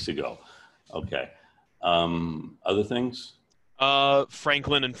weeks ago. Okay. Other things?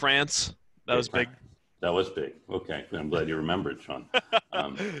 Franklin in France. That was big. That was big. Okay. I'm glad you remembered, Sean.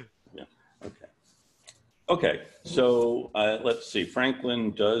 Yeah. Okay. Okay. So let's see.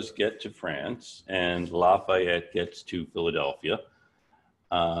 Franklin does get to France, and Lafayette gets to Philadelphia.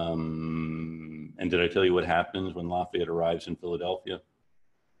 And did I tell you what happens when Lafayette arrives in Philadelphia?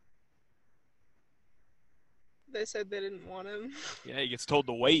 They said they didn't want him. Yeah, he gets told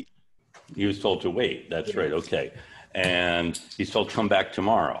to wait. He was told to wait. That's right. Okay. And he's told to come back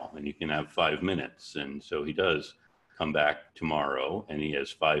tomorrow, and you can have 5 minutes. And so he does come back tomorrow, and he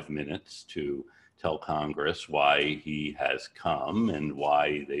has 5 minutes to tell Congress why he has come and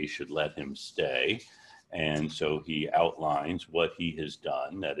why they should let him stay. And so he outlines what he has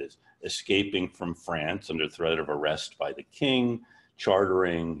done, that is escaping from France under threat of arrest by the king,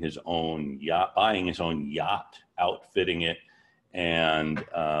 chartering his own yacht, buying his own yacht, outfitting it, and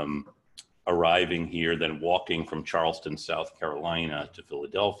arriving here, then walking from Charleston, South Carolina to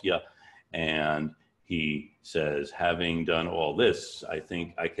Philadelphia. And he says, having done all this, I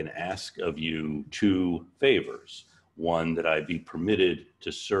think I can ask of you two favors. One, that I be permitted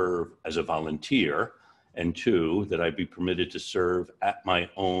to serve as a volunteer, and two, that I be permitted to serve at my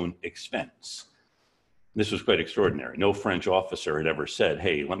own expense. This was quite extraordinary. No French officer had ever said,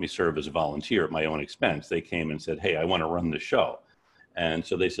 hey, let me serve as a volunteer at my own expense. They came and said, hey, I want to run the show. And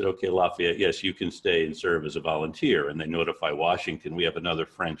so they said, okay, Lafayette, yes, you can stay and serve as a volunteer. And they notify Washington, we have another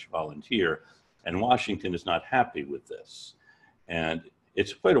French volunteer. And Washington is not happy with this. And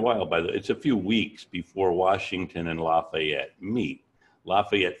it's quite a while, it's a few weeks before Washington and Lafayette meet.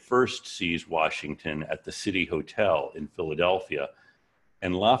 Lafayette first sees Washington at the City Hotel in Philadelphia,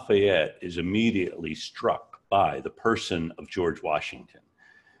 and Lafayette is immediately struck by the person of George Washington.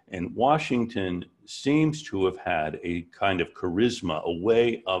 And Washington seems to have had a kind of charisma, a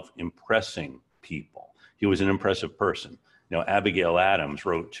way of impressing people. He was an impressive person. You know, Abigail Adams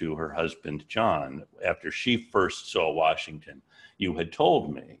wrote to her husband, John, after she first saw Washington, you had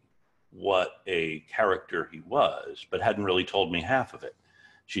told me what a character he was, but hadn't really told me half of it.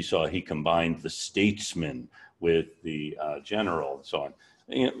 She saw he combined the statesman with the general and so on.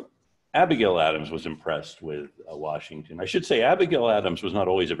 You know, Abigail Adams was impressed with Washington. I should say Abigail Adams was not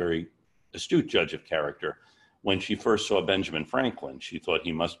always a very astute judge of character. When she first saw Benjamin Franklin, she thought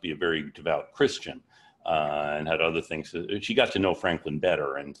he must be a very devout Christian and had other things. She got to know Franklin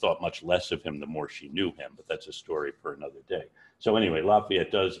better and thought much less of him the more she knew him, but that's a story for another day. So anyway,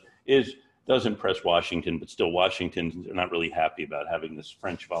 Lafayette does impress Washington, but still Washington's not really happy about having this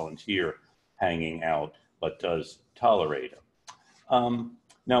French volunteer hanging out, but does tolerate him.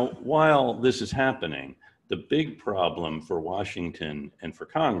 Now, while this is happening, the big problem for Washington and for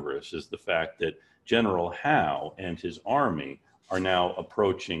Congress is the fact that General Howe and his army are now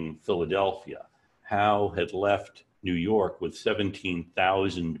approaching Philadelphia. Howe had left New York with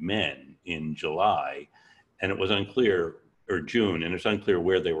 17,000 men in July, and it was unclear, or June, and it's unclear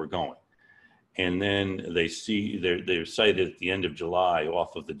where they were going. And then they see, they're sighted at the end of July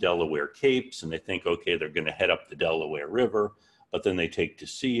off of the Delaware Capes, and they think, okay, they're going to head up the Delaware River, but then they take to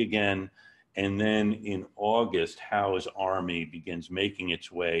sea again. And then in August, Howe's army begins making its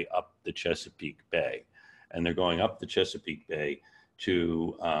way up the Chesapeake Bay. And they're going up the Chesapeake Bay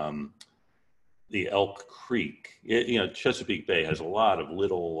to the Elk Creek. Chesapeake Bay has a lot of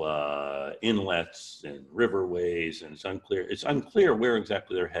little inlets and riverways, and it's unclear where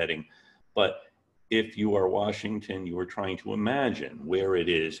exactly they're heading. But if you are Washington, you are trying to imagine where it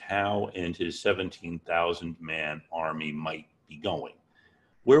is Howe and his 17,000 man army might be going.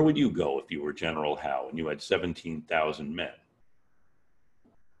 Where would you go if you were General Howe and you had 17,000 men?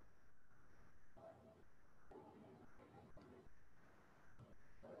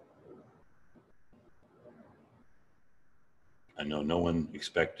 I know no one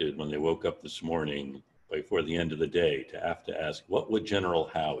expected when they woke up this morning before the end of the day to have to ask, what would General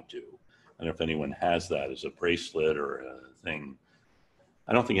Howe do? I don't know if anyone has that as a bracelet or a thing.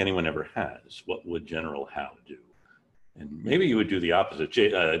 I don't think anyone ever has. What would General Howe do? And maybe you would do the opposite.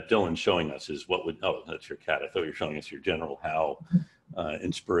 Dylan's showing us is what would, oh, that's your cat. I thought you were showing us your General Howe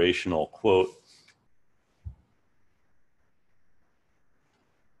inspirational quote.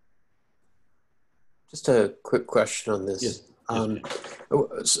 Just a quick question on this. Yes.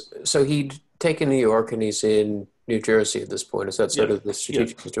 So he'd taken New York and he's in New Jersey at this point. Is that sort of the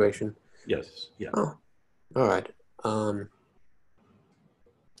strategic situation? Yes. Yeah. Oh, all right.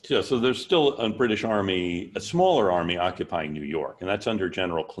 Yeah, so there's still a British army, a smaller army occupying New York, and that's under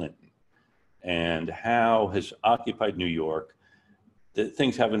General Clinton. And Howe has occupied New York.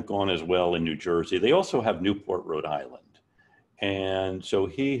 Things haven't gone as well in New Jersey. They also have Newport, Rhode Island. And so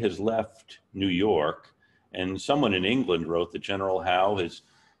he has left New York, and someone in England wrote that General Howe has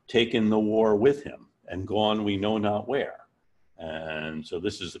taken the war with him and gone we know not where. And so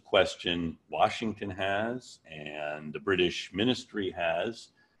this is the question Washington has and the British ministry has.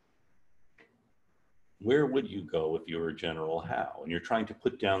 Where would you go if you were General Howe and you're trying to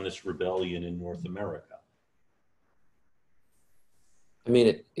put down this rebellion in North America? I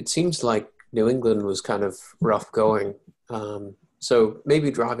mean, it seems like New England was kind of rough going. So maybe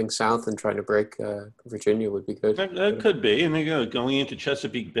driving south and trying to break Virginia would be good. That could be. And going into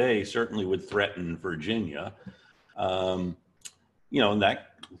Chesapeake Bay certainly would threaten Virginia. And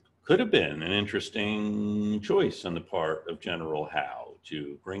that could have been an interesting choice on the part of General Howe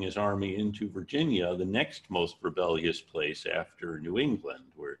to bring his army into Virginia, the next most rebellious place after New England,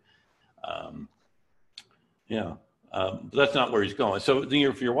 where, but that's not where he's going. So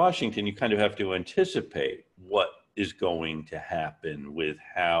if you're Washington, you kind of have to anticipate what is going to happen with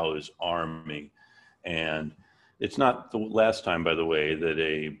Howe's army. And It's not the last time, by the way, that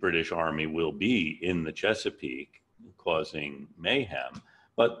a British army will be in the Chesapeake causing mayhem,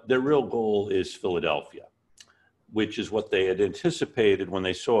 but their real goal is Philadelphia, which is what they had anticipated when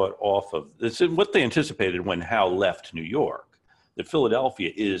they saw it off of, this is what they anticipated when Howe left New York, that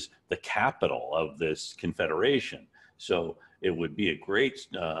Philadelphia is the capital of this confederation. So it would be a great,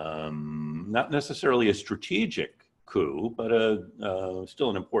 not necessarily a strategic coup, but still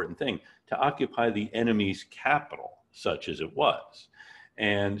an important thing to occupy the enemy's capital, such as it was.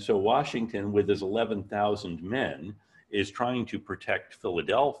 And so Washington, with his 11,000 men, is trying to protect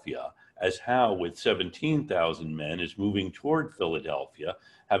Philadelphia, as Howe, with 17,000 men, is moving toward Philadelphia,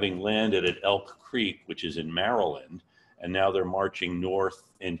 having landed at Elk Creek, which is in Maryland, and now they're marching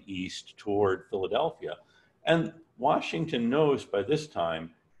north and east toward Philadelphia. And Washington knows by this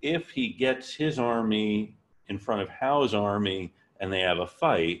time, if he gets his army in front of Howe's army and they have a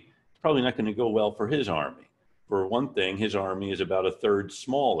fight, it's probably not going to go well for his army. For one thing, his army is about a third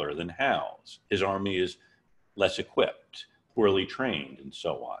smaller than Howe's. His army is less equipped, poorly trained, and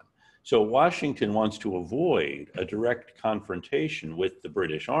so on. So Washington wants to avoid a direct confrontation with the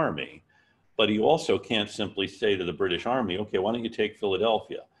British army, but he also can't simply say to the British army, okay, why don't you take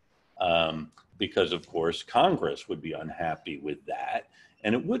Philadelphia? Because, of course, Congress would be unhappy with that,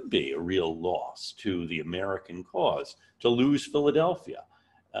 and it would be a real loss to the American cause to lose Philadelphia.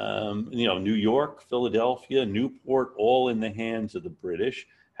 New York, Philadelphia, Newport, all in the hands of the British.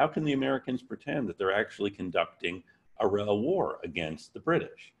 How can the Americans pretend that they're actually conducting a war against the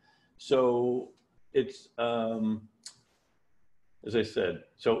British? So it's, as I said,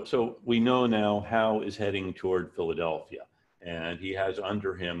 so we know now Howe is heading toward Philadelphia, and he has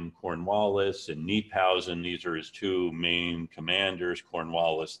under him Cornwallis and Knyphausen. These are his two main commanders,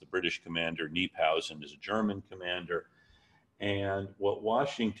 Cornwallis, the British commander, Knyphausen is a German commander. And what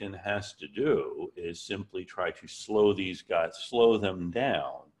Washington has to do is simply try to slow these guys, slow them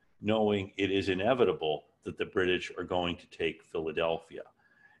down, knowing it is inevitable that the British are going to take Philadelphia.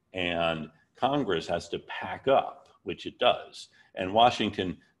 And Congress has to pack up, which it does. And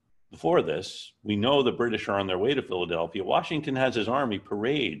Washington, before this, we know the British are on their way to Philadelphia. Washington has his army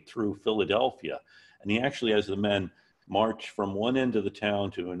parade through Philadelphia, and he actually has the men march from one end of the town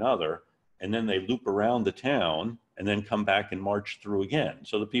to another, and then they loop around the town and then come back and march through again.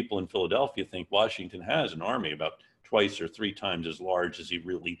 So the people in Philadelphia think Washington has an army about twice or three times as large as he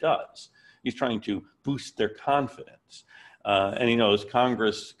really does. He's trying to boost their confidence. And he knows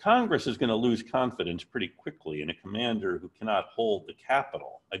Congress is going to lose confidence pretty quickly in a commander who cannot hold the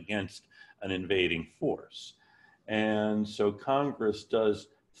capital against an invading force. And so Congress does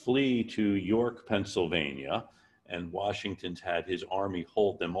flee to York, Pennsylvania, and Washington's had his army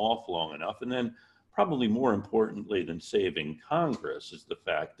hold them off long enough. And then probably more importantly than saving Congress is the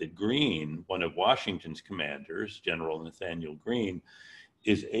fact that Greene, one of Washington's commanders, General Nathaniel Greene,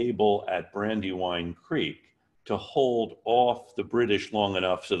 is able at Brandywine Creek to hold off the British long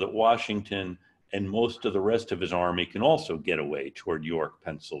enough so that Washington and most of the rest of his army can also get away toward York,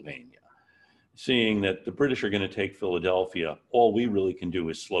 Pennsylvania. Seeing that the British are going to take Philadelphia, all we really can do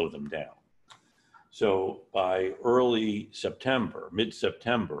is slow them down. So by early September,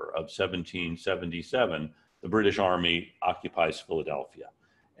 mid-September of 1777, the British Army occupies Philadelphia.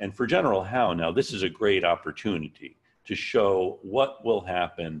 And for General Howe, now this is a great opportunity to show what will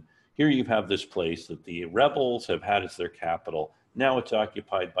happen. Here you have this place that the rebels have had as their capital. Now it's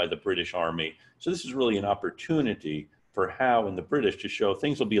occupied by the British Army. So this is really an opportunity for Howe and the British to show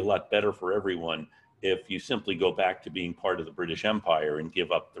things will be a lot better for everyone if you simply go back to being part of the British Empire and give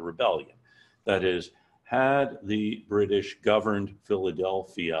up the rebellion. That is, had the British governed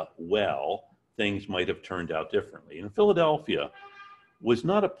Philadelphia well, things might have turned out differently. And Philadelphia was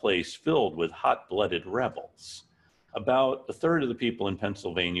not a place filled with hot-blooded rebels. About a third of the people in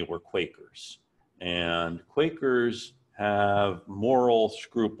Pennsylvania were Quakers, and Quakers have moral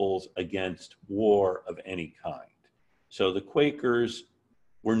scruples against war of any kind. So the Quakers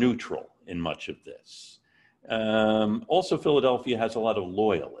were neutral in much of this. Also, Philadelphia has a lot of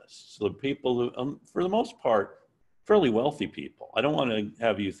loyalists. So the people who, for the most part, fairly wealthy people. I don't want to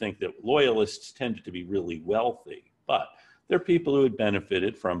have you think that loyalists tended to be really wealthy, but they're people who had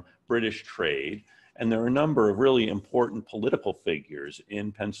benefited from British trade. And there are a number of really important political figures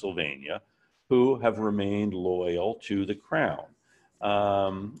in Pennsylvania who have remained loyal to the crown.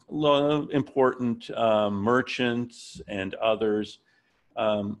 Important merchants and others.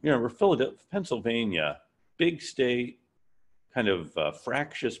 Pennsylvania, big state, kind of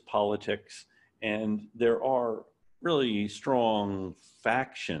fractious politics, and there are really strong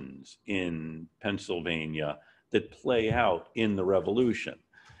factions in Pennsylvania that play out in the Revolution.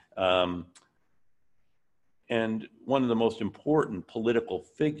 And one of the most important political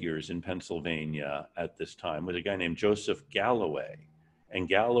figures in Pennsylvania at this time was a guy named Joseph Galloway. And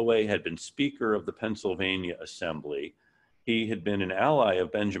Galloway had been Speaker of the Pennsylvania Assembly. He had been an ally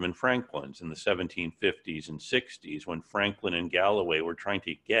of Benjamin Franklin's in the 1750s and 60s when Franklin and Galloway were trying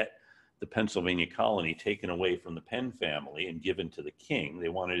to get the Pennsylvania colony taken away from the Penn family and given to the king. They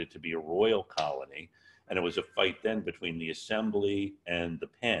wanted it to be a royal colony. And it was a fight then between the Assembly and the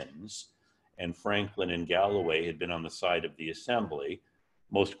Penns. And Franklin and Galloway had been on the side of the Assembly.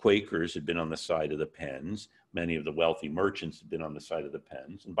 Most Quakers had been on the side of the Penns. Many of the wealthy merchants had been on the side of the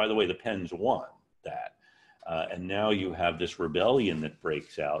Penns. And by the way, the Penns won that. And now you have this rebellion that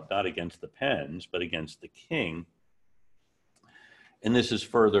breaks out, not against the Penns, but against the king. And this is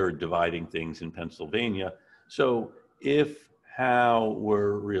further dividing things in Pennsylvania. So if Howe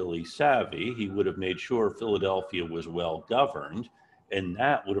were really savvy, he would have made sure Philadelphia was well governed, and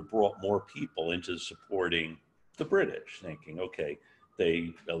that would have brought more people into supporting the British, thinking, okay,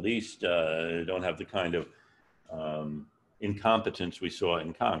 they at least don't have the kind of incompetence we saw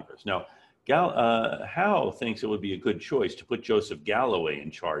in Congress. Now, Howe thinks it would be a good choice to put Joseph Galloway in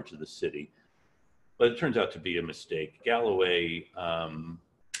charge of the city, but it turns out to be a mistake. Galloway,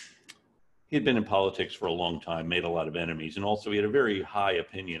 he had been in politics for a long time, made a lot of enemies, and also he had a very high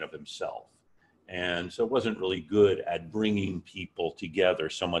opinion of himself. And so wasn't really good at bringing people together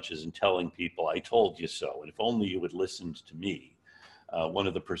so much as in telling people, I told you so, and if only you had listened to me. One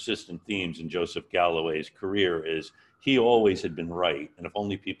of the persistent themes in Joseph Galloway's career is he always had been right, and if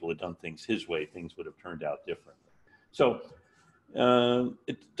only people had done things his way, things would have turned out differently. So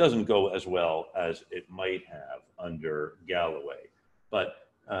it doesn't go as well as it might have under Galloway. But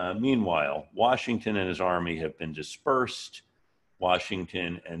meanwhile, Washington and his army have been dispersed.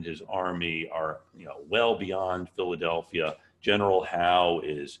 Washington and his army are, well beyond Philadelphia. General Howe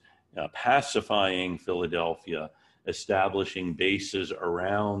is pacifying Philadelphia, establishing bases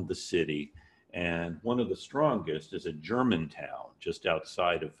around the city. And one of the strongest is at Germantown, just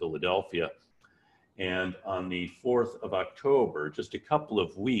outside of Philadelphia. And on the 4th of October, just a couple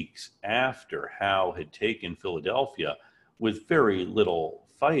of weeks after Howe had taken Philadelphia, with very little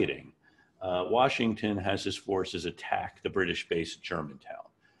fighting, Washington has his forces attack the British base at Germantown.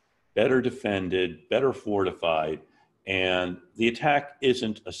 Better defended, better fortified, and the attack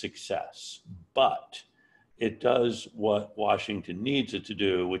isn't a success, but it does what Washington needs it to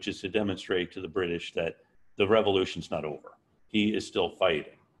do, which is to demonstrate to the British that the revolution's not over. He is still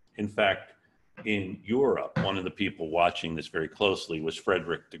fighting. In fact, in Europe, one of the people watching this very closely was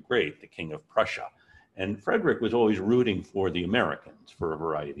Frederick the Great, the King of Prussia. And Frederick was always rooting for the Americans for a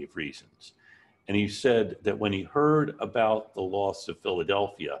variety of reasons. And he said that when he heard about the loss of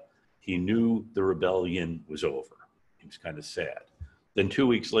Philadelphia, he knew the rebellion was over. He was kind of sad. Then 2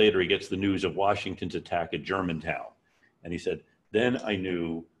 weeks later, he gets the news of Washington's attack at Germantown. And he said, then I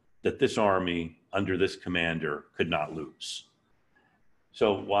knew that this army under this commander could not lose.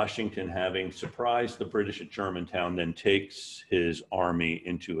 So Washington, having surprised the British at Germantown, then takes his army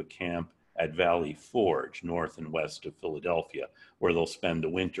into a camp at Valley Forge, north and west of Philadelphia, where they'll spend the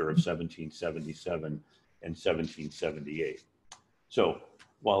winter of 1777 and 1778. So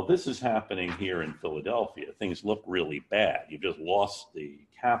while this is happening here in Philadelphia, things look really bad. You've just lost the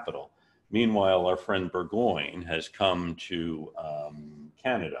capital. Meanwhile, our friend Burgoyne has come to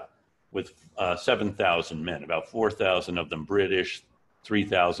Canada with 7,000 men, about 4,000 of them British,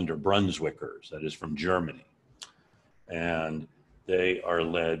 3,000 are Brunswickers, that is from Germany. And they are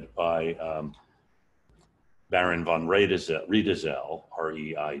led by Baron von Riedesel,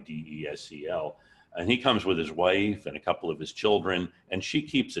 R-E-I-D-E-S-E-L. And he comes with his wife and a couple of his children, and she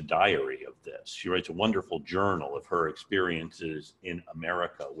keeps a diary of this. She writes a wonderful journal of her experiences in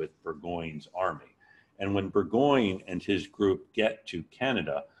America with Burgoyne's army. And when Burgoyne and his group get to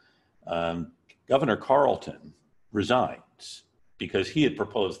Canada, Governor Carleton resigns because he had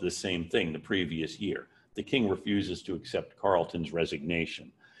proposed the same thing the previous year. The king refuses to accept Carleton's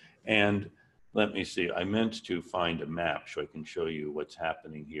resignation. And let me see, I meant to find a map so I can show you what's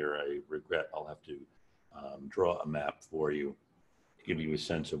happening here. I regret I'll have to draw a map for you to give you a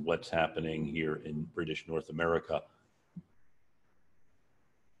sense of what's happening here in British North America.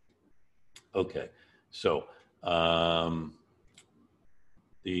 Okay, so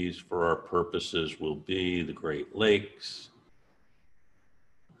these for our purposes will be the Great Lakes.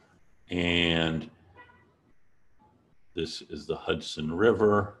 And this is the Hudson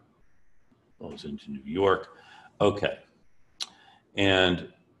River, goes into New York. Okay.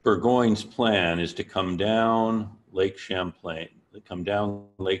 And Burgoyne's plan is to come down Lake Champlain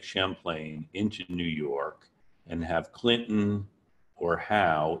into New York and have Clinton or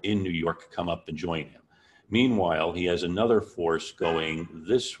Howe in New York come up and join him. Meanwhile, he has another force going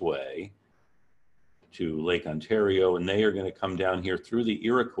this way to Lake Ontario, and they are going to come down here through the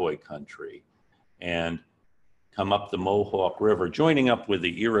Iroquois country and come up the Mohawk River, joining up with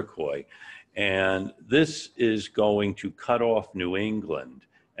the Iroquois. And this is going to cut off New England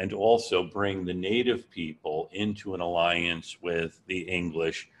and also bring the native people into an alliance with the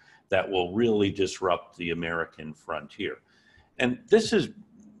English that will really disrupt the American frontier. And this is,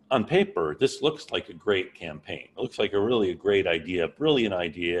 on paper, this looks like a great campaign. It looks like a great idea, brilliant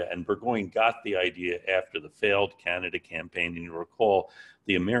idea, and Burgoyne got the idea after the failed Canada campaign. And you recall,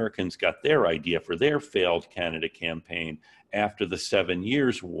 the Americans got their idea for their failed Canada campaign after the 7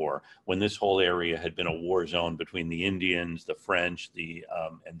 Years' War, when this whole area had been a war zone between the Indians, the French,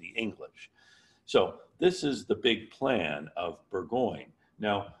 and the English. So this is the big plan of Burgoyne.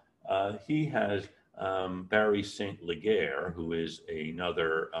 Now, he has Barry St. Leger, who is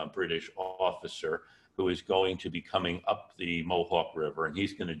another British officer who is going to be coming up the Mohawk River, and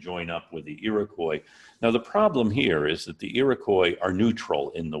he's going to join up with the Iroquois. Now, the problem here is that the Iroquois are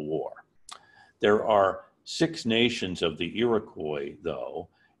neutral in the war. There are 6 nations of the Iroquois, though,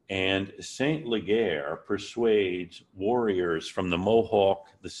 and St. Leger persuades warriors from the Mohawk,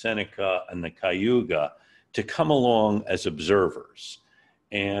 the Seneca, and the Cayuga to come along as observers.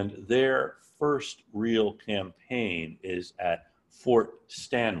 And their first real campaign is at Fort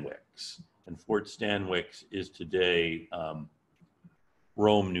Stanwix. And Fort Stanwix is today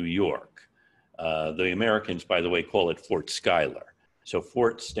Rome, New York. The Americans, by the way, call it Fort Schuyler. So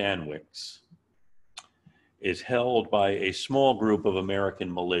Fort Stanwix is held by a small group of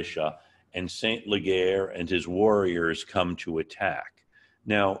American militia, and St. Leger and his warriors come to attack.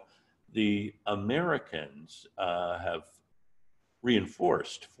 Now, the Americans have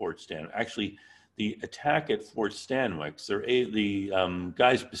reinforced Fort Stanwix. Actually, the attack at Fort Stanwix, the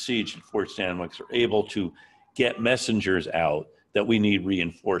guys besieged at Fort Stanwix are able to get messengers out that we need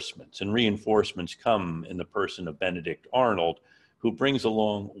reinforcements. And reinforcements come in the person of Benedict Arnold, who brings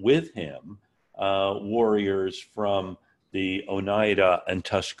along with him warriors from the Oneida and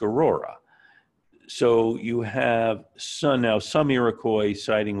Tuscarora. So you have some Iroquois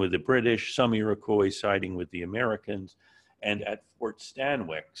siding with the British, some Iroquois siding with the Americans, and at Fort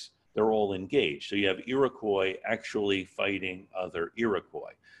Stanwix, they're all engaged. So you have Iroquois actually fighting other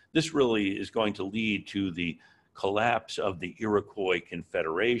Iroquois. This really is going to lead to the collapse of the Iroquois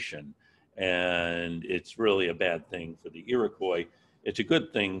Confederation, and it's really a bad thing for the Iroquois. It's a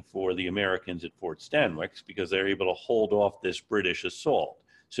good thing for the Americans at Fort Stanwix because they're able to hold off this British assault.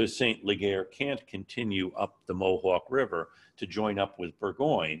 So St. Leger can't continue up the Mohawk River to join up with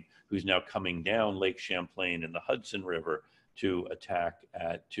Burgoyne, who's now coming down Lake Champlain and the Hudson River to attack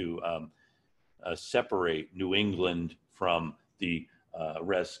separate New England from the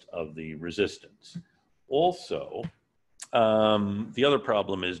rest of the resistance. Also, the other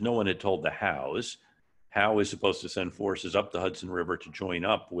problem is no one had told the Howes. Howe is supposed to send forces up the Hudson River to join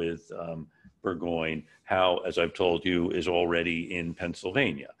up with Burgoyne. Howe, as I've told you, is already in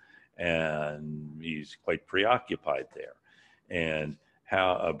Pennsylvania, and he's quite preoccupied there. And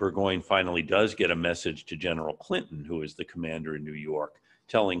how Burgoyne finally does get a message to General Clinton, who is the commander in New York,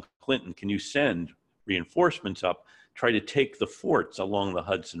 telling Clinton, can you send reinforcements up, try to take the forts along the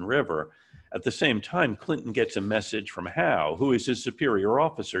Hudson River? At the same time, Clinton gets a message from Howe, who is his superior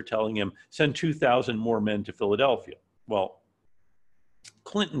officer, telling him, send 2,000 more men to Philadelphia. Well,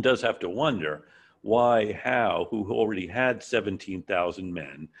 Clinton does have to wonder why Howe, who already had 17,000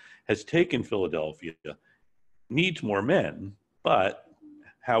 men, has taken Philadelphia, needs more men, but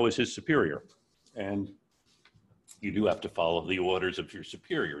Howe is his superior. And you do have to follow the orders of your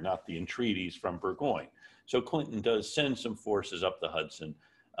superior, not the entreaties from Burgoyne. So Clinton does send some forces up the Hudson,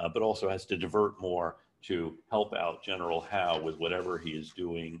 but also has to divert more to help out General Howe with whatever he is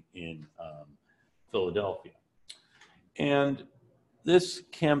doing in Philadelphia. And this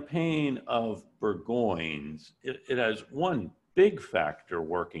campaign of Burgoyne's, it has one big factor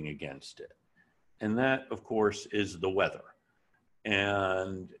working against it. And that, of course, is the weather.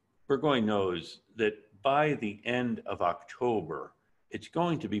 And Burgoyne knows that by the end of October, it's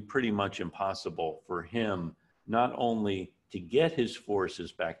going to be pretty much impossible for him not only to get his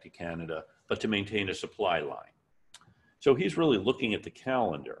forces back to Canada, but to maintain a supply line. So he's really looking at the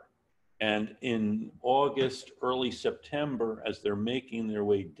calendar. And in August, early September, as they're making their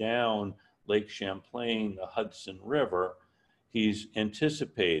way down Lake Champlain, the Hudson River, he's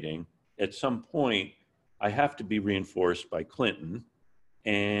anticipating at some point, I have to be reinforced by Clinton.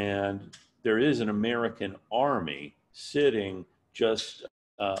 And there is an American army sitting just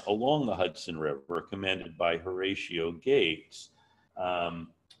along the Hudson River, commanded by Horatio Gates. And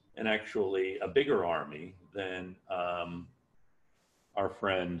and actually a bigger army than our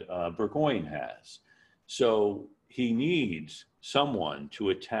friend Burgoyne has. So he needs someone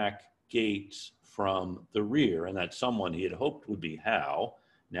to attack Gates from the rear, and that someone he had hoped would be Howe.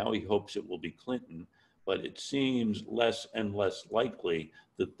 Now he hopes it will be Clinton, but it seems less and less likely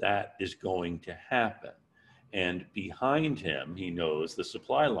that that is going to happen. And behind him, he knows the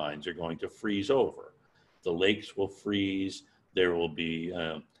supply lines are going to freeze over. The lakes will freeze. There will be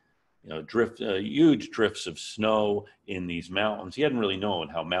huge drifts of snow in these mountains. He hadn't really known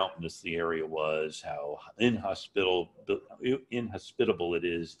how mountainous the area was, how inhospitable it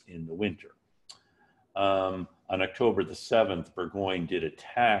is in the winter. On October the 7th, Burgoyne did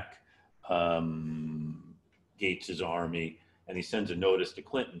attack Gates's army, and he sends a notice to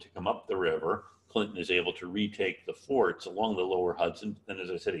Clinton to come up the river. Clinton is able to retake the forts along the lower Hudson. Then,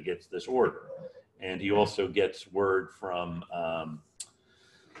 as I said, he gets this order. And he also gets word from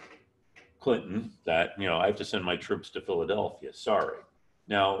Clinton that, I have to send my troops to Philadelphia. Sorry.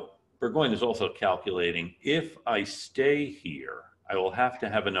 Now, Burgoyne is also calculating, if I stay here, I will have to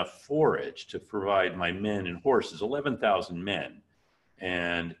have enough forage to provide my men and horses, 11,000 men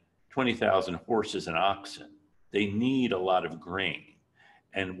and 20,000 horses and oxen. They need a lot of grain.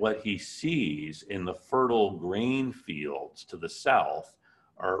 And what he sees in the fertile grain fields to the south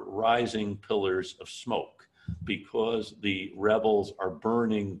are rising pillars of smoke because the rebels are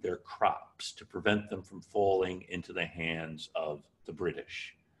burning their crops to prevent them from falling into the hands of the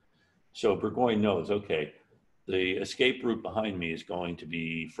British. So Burgoyne knows, okay, the escape route behind me is going to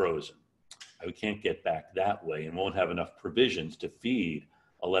be frozen. I can't get back that way and won't have enough provisions to feed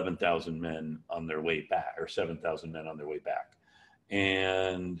 11,000 men on their way back, or 7,000 men on their way back.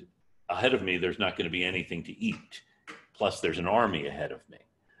 And ahead of me, there's not going to be anything to eat. Plus, there's an army ahead of me.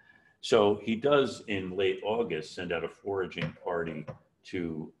 So he does, in late August, send out a foraging party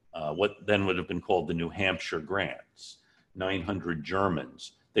to what then would have been called the New Hampshire Grants, 900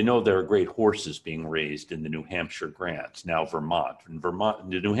 Germans. They know there are great horses being raised in the New Hampshire Grants, now Vermont. In Vermont,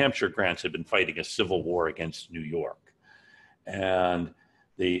 the New Hampshire Grants had been fighting a civil war against New York. And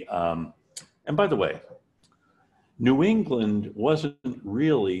by the way, New England wasn't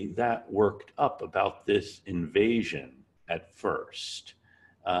really that worked up about this invasion at first.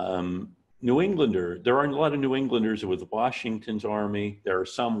 There are a lot of New Englanders with Washington's army. There are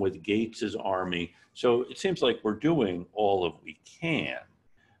some with Gates's army. So it seems like we're doing all of we can.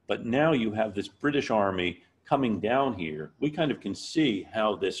 But now you have this British army coming down here. We kind of can see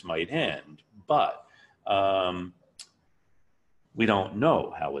how this might end, but we don't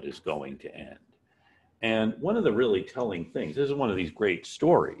know how it is going to end. And one of the really telling things, this is one of these great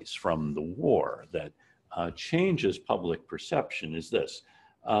stories from the war that changes public perception, is this.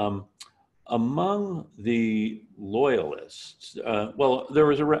 Among the loyalists, there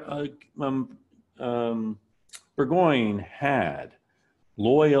was Burgoyne had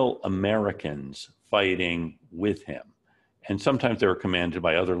loyal Americans fighting with him. And sometimes they were commanded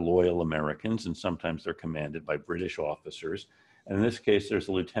by other loyal Americans, and sometimes they're commanded by British officers. And in this case, there's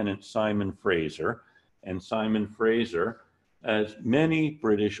Lieutenant Simon Fraser. And Simon Fraser, as many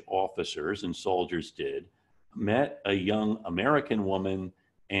British officers and soldiers did, met a young American woman,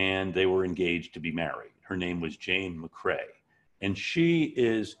 and they were engaged to be married. Her name was Jane McCrae. And she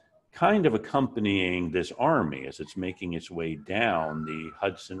is kind of accompanying this army as it's making its way down the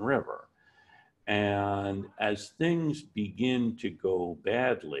Hudson River. And as things begin to go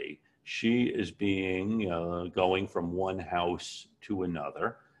badly, she is going from one house to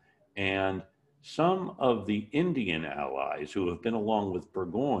another. And some of the Indian allies who have been along with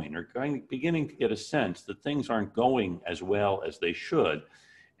Burgoyne are beginning to get a sense that things aren't going as well as they should.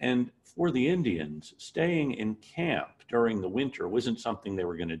 And for the Indians, staying in camp during the winter wasn't something they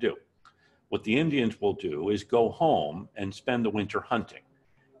were going to do. What the Indians will do is go home and spend the winter hunting.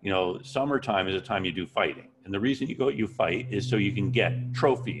 Summertime is a time you do fighting. And the reason you fight is so you can get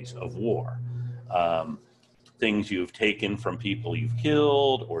trophies of war. Things you've taken from people you've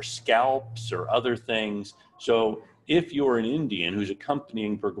killed, or scalps or other things. So if you're an Indian who's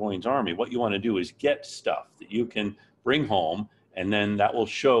accompanying Burgoyne's army, what you want to do is get stuff that you can bring home, and then that will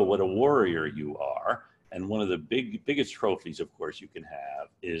show what a warrior you are. And one of the biggest trophies, of course, you can have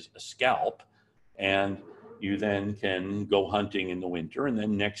is a scalp. And you then can go hunting in the winter, and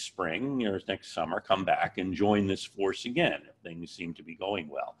then next spring or next summer come back and join this force again if things seem to be going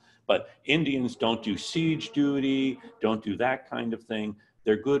well. But Indians don't do siege duty, don't do that kind of thing.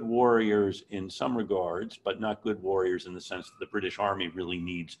 They're good warriors in some regards, but not good warriors in the sense that the British Army really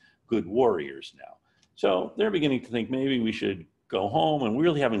needs good warriors now. So they're beginning to think maybe we should go home, and we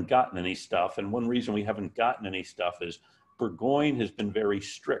really haven't gotten any stuff. And one reason we haven't gotten any stuff is Burgoyne has been very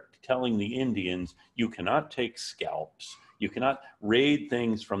strict, telling the Indians, you cannot take scalps, you cannot raid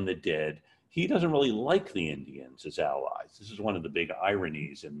things from the dead. He doesn't really like the Indians as allies. This is one of the big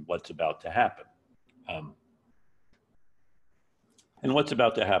ironies in what's about to happen. And what's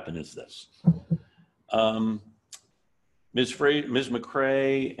about to happen is this. Ms.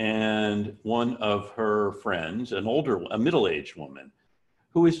 McCrae and one of her friends, a middle-aged woman,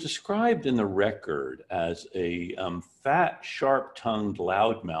 who is described in the record as a fat, sharp-tongued,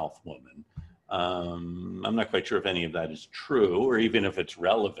 loudmouth woman. I'm not quite sure if any of that is true or even if it's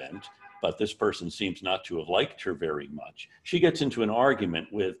relevant, but this person seems not to have liked her very much. She gets into an argument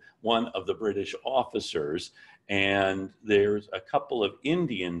with one of the British officers, and there's a couple of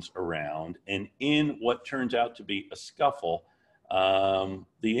Indians around, and in what turns out to be a scuffle,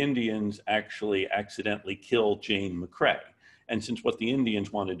 the Indians actually accidentally kill Jane McCrae. And since what the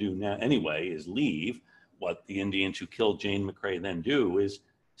Indians want to do now anyway is leave, what the Indians who killed Jane McCrae then do is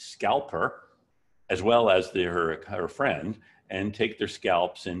scalp her, as well as her friend, and take their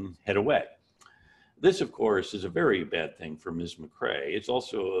scalps and head away. This, of course, is a very bad thing for Ms. McCrae. It's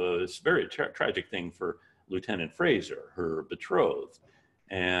also a very tragic thing for Lieutenant Fraser, her betrothed,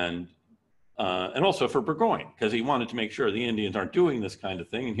 and also for Burgoyne, because he wanted to make sure the Indians aren't doing this kind of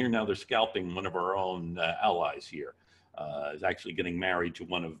thing. And here now they're scalping one of our own allies here. Is actually getting married to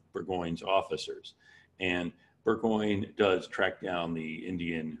one of Burgoyne's officers. And Burgoyne does track down the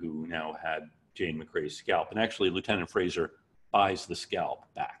Indian who now had Jane McCrae's scalp. And actually, Lieutenant Fraser buys the scalp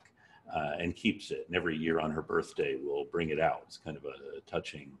back and keeps it. And every year on her birthday, we'll bring it out. It's kind of a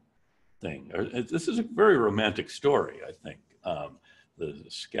touching thing. This is a very romantic story, I think, the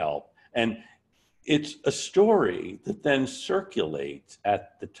scalp. And it's a story that then circulates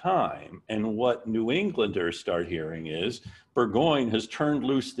at the time. And what New Englanders start hearing is Burgoyne has turned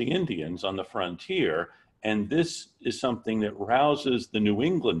loose the Indians on the frontier. And this is something that rouses the New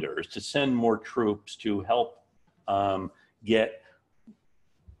Englanders to send more troops to help get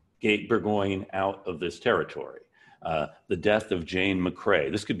Burgoyne out of this territory. The death of Jane McCrae.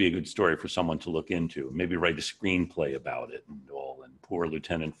 This could be a good story for someone to look into. Maybe write a screenplay about it and all. And poor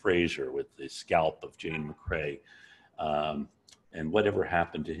Lieutenant Fraser with the scalp of Jane McCrae, and whatever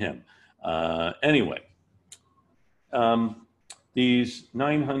happened to him. Anyway, these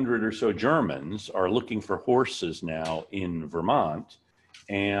 900 or so Germans are looking for horses now in Vermont,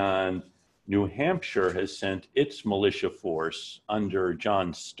 and New Hampshire has sent its militia force under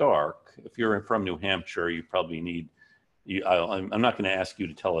John Stark. If you're from New Hampshire, you probably need, I'm not going to ask you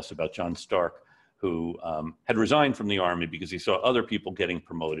to tell us about John Stark, who had resigned from the army because he saw other people getting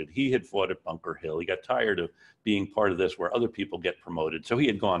promoted. He had fought at Bunker Hill. He got tired of being part of this where other people get promoted, so he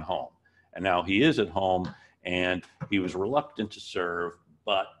had gone home. And now he is at home, and he was reluctant to serve,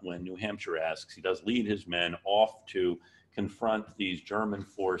 but when New Hampshire asks, he does lead his men off to confront these German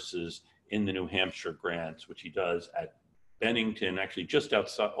forces in the New Hampshire grants, which he does at Bennington, actually just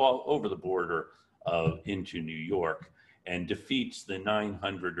outside, all over the border into New York, and defeats the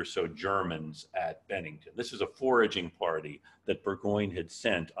 900 or so Germans at Bennington. This is a foraging party that Burgoyne had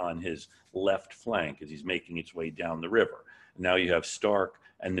sent on his left flank as he's making its way down the river. Now you have Stark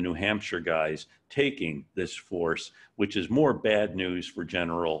and the New Hampshire guys taking this force, which is more bad news for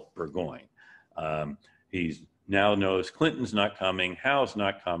General Burgoyne. He now knows Clinton's not coming, Howe's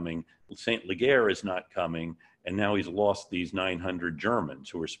not coming, St. Leger is not coming, and now he's lost these 900 Germans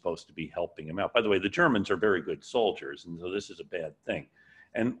who are supposed to be helping him out. By the way, the Germans are very good soldiers, and so this is a bad thing.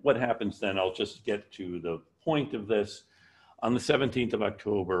 And what happens then, I'll just get to the point of this. On the 17th of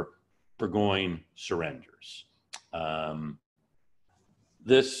October, Burgoyne surrenders.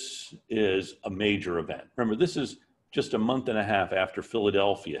 This is a major event. Remember, this is just a month and a half after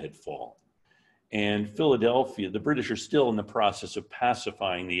Philadelphia had fallen. And Philadelphia, the British are still in the process of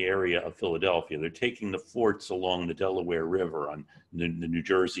pacifying the area of Philadelphia. They're taking the forts along the Delaware River on the New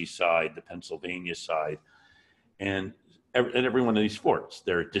Jersey side, the Pennsylvania side. And at every one of these forts,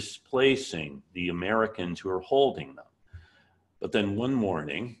 they're displacing the Americans who are holding them. But then one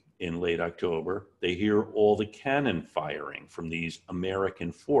morning in late October, they hear all the cannon firing from these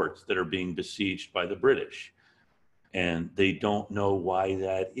American forts that are being besieged by the British. And they don't know why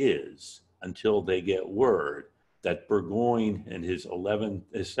that is until they get word that Burgoyne and his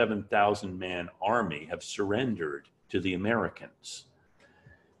 7,000-man army have surrendered to the Americans.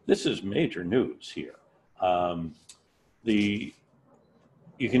 This is major news here. You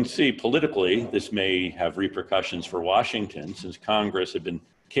can see politically, this may have repercussions for Washington, since Congress had been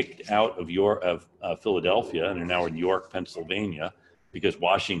kicked out of Philadelphia and are now in York, Pennsylvania, because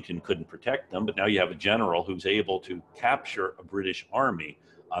Washington couldn't protect them. But now you have a general who's able to capture a British army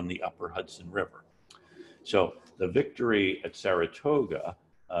on the upper Hudson River. So the victory at Saratoga,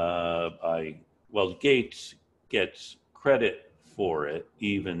 Gates gets credit for it,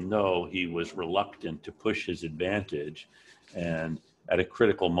 even though he was reluctant to push his advantage. And at a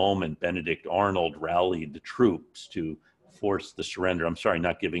critical moment, Benedict Arnold rallied the troops to force the surrender. I'm sorry,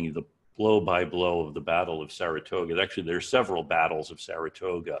 not giving you the blow by blow of the Battle of Saratoga. Actually, there are several battles of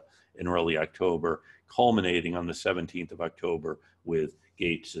Saratoga in early October, culminating on the 17th of October with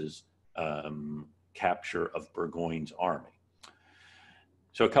Gates's capture of Burgoyne's army.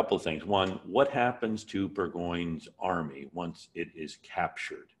 So a couple of things. One, what happens to Burgoyne's army once it is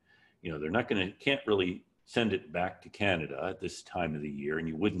captured? You know, they're not going to, can't really send it back to Canada at this time of the year, and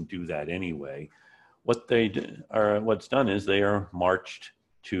you wouldn't do that anyway. What they do, or what's done is they are marched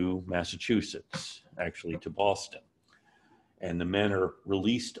to Massachusetts, actually to Boston. And the men are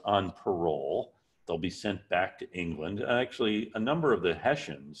released on parole. They'll be sent back to England. Actually, a number of the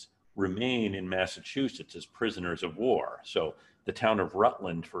Hessians remain in Massachusetts as prisoners of war. So the town of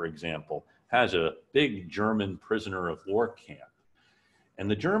Rutland, for example, has a big German prisoner of war camp. And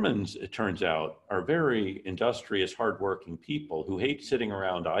the Germans, it turns out, are very industrious, hardworking people who hate sitting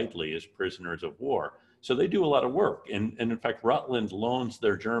around idly as prisoners of war. So they do a lot of work. And in fact, Rutland loans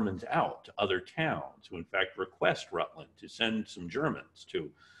their Germans out to other towns who in fact request Rutland to send some Germans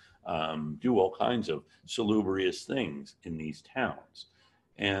to do all kinds of salubrious things in these towns.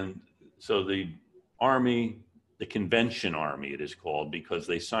 And so the army, the Convention Army it is called, because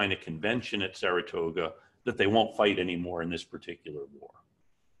they sign a convention at Saratoga that they won't fight anymore in this particular war.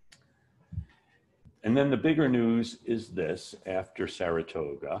 And then the bigger news is this, after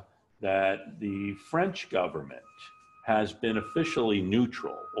Saratoga, that the French government has been officially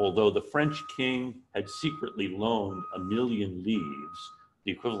neutral, although the French king had secretly loaned 1 million livres,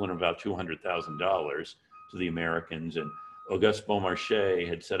 the equivalent of about $200,000 to the Americans. And Auguste Beaumarchais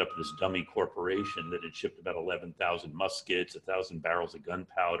had set up this dummy corporation that had shipped about 11,000 muskets, 1,000 barrels of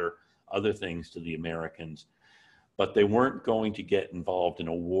gunpowder, other things to the Americans. But they weren't going to get involved in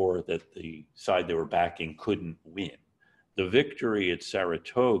a war that the side they were backing couldn't win. The victory at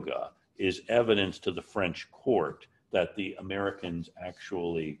Saratoga is evidence to the French court that the Americans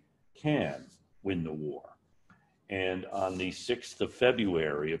actually can win the war. And on the 6th of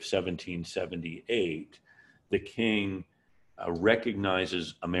February of 1778, the king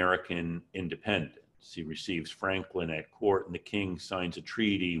recognizes American independence. He receives Franklin at court, and the king signs a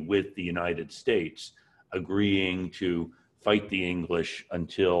treaty with the United States agreeing to fight the English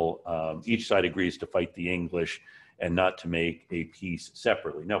until each side agrees to fight the English and not to make a peace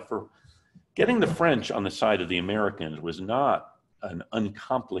separately. Now, for getting the French on the side of the Americans was not an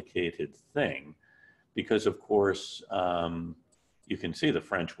uncomplicated thing because, of course, you can see the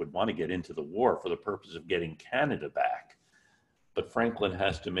French would want to get into the war for the purpose of getting Canada back. But Franklin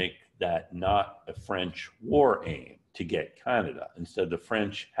has to make that not a French war aim to get Canada. Instead, the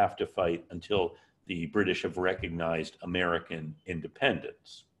French have to fight until the British have recognized American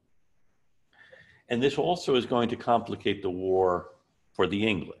independence. And this also is going to complicate the war for the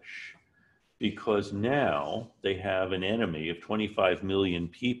English, because now they have an enemy of 25 million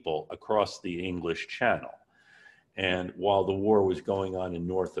people across the English Channel. And while the war was going on in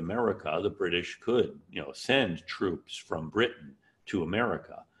North America, the British could, send troops from Britain to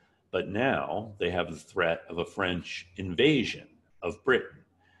America. But now they have the threat of a French invasion of Britain.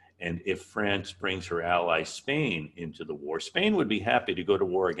 And if France brings her ally Spain into the war, Spain would be happy to go to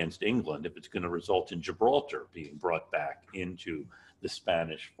war against England if it's going to result in Gibraltar being brought back into the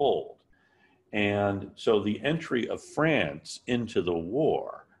Spanish fold. And so the entry of France into the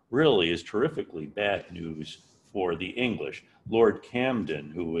war really is terrifically bad news for the English. Lord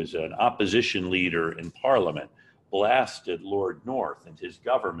Camden, who was an opposition leader in Parliament, blasted Lord North and his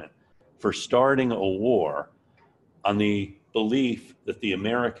government for starting a war on the belief that the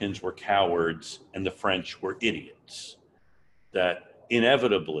Americans were cowards and the French were idiots. That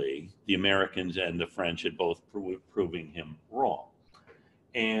inevitably the Americans and the French had both proving him wrong.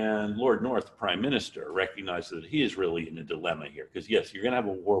 And Lord North, the Prime Minister, recognized that he is really in a dilemma here, because yes, you're going to have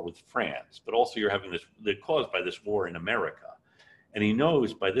a war with France, but also you're having this, they're caused by this war in America. And he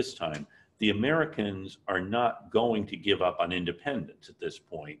knows by this time the Americans are not going to give up on independence at this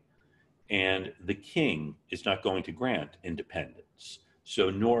point, and the king is not going to grant independence. So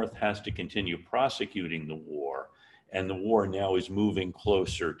North has to continue prosecuting the war, and the war now is moving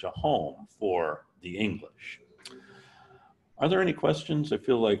closer to home for the English. Are there any questions? I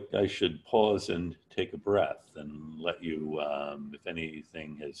feel like I should pause and take a breath and let you, if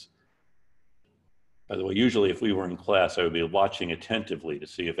anything has, by the way, usually if we were in class, I would be watching attentively to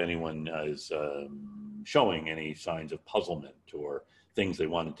see if anyone is showing any signs of puzzlement or things they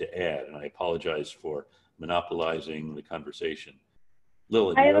wanted to add, and I apologize for monopolizing the conversation.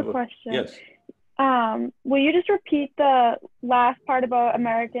 Lila, do I you have a question. Yes. Will you just repeat the last part about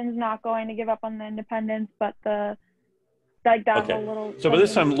Americans not going to give up on the independence, but the like that whole little. So by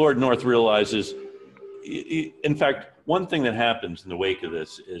this time, Lord North realizes, in fact, one thing that happens in the wake of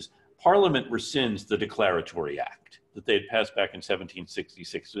this is Parliament rescinds the Declaratory Act that they had passed back in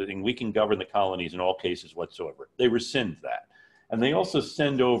 1766, saying we can govern the colonies in all cases whatsoever. They rescind that. And they also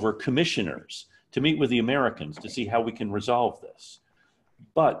send over commissioners to meet with the Americans to see how we can resolve this.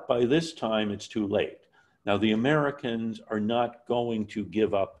 But by this time, it's too late. Now, the Americans are not going to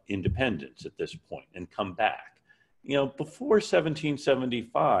give up independence at this point and come back. You know, before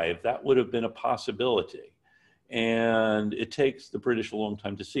 1775, that would have been a possibility. And it takes the British a long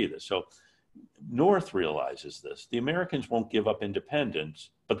time to see this. So North realizes this. The Americans won't give up independence,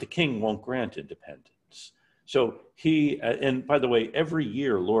 but the king won't grant independence. So he, and by the way, every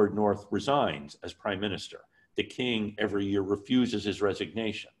year Lord North resigns as prime minister. The king every year refuses his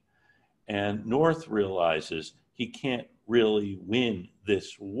resignation. And North realizes he can't really win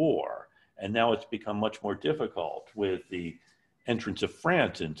this war. And now it's become much more difficult with the entrance of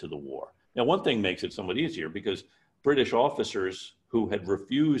France into the war. Now, one thing makes it somewhat easier because British officers who had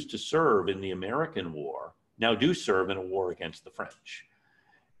refused to serve in the American war now do serve in a war against the French.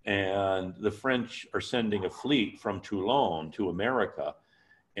 And the French are sending a fleet from Toulon to America,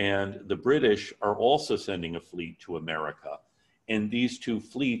 and the British are also sending a fleet to America. And these two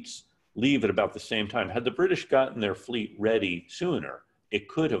fleets leave at about the same time. Had the British gotten their fleet ready sooner, it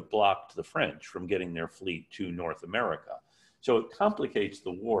could have blocked the French from getting their fleet to North America. So it complicates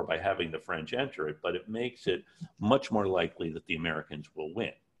the war by having the French enter it, but it makes it much more likely that the Americans will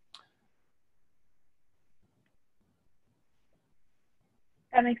win.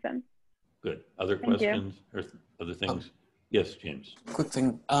 That makes sense. Good. Other questions or other things? Yes, James. Quick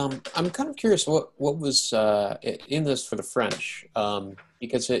thing. I'm kind of curious what was in this for the French,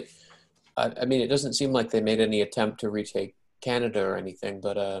 because I mean, it doesn't seem like they made any attempt to retake Canada or anything,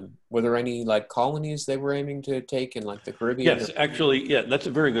 but were there any like colonies they were aiming to take in like the Caribbean? Yes, actually, yeah, that's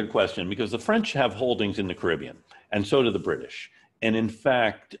a very good question because the French have holdings in the Caribbean and so do the British. And in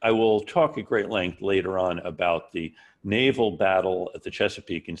fact, I will talk at great length later on about the naval battle at the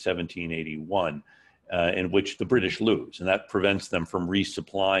Chesapeake in 1781, in which the British lose, and that prevents them from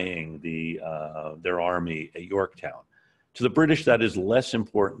resupplying their army at Yorktown. To the British, that is less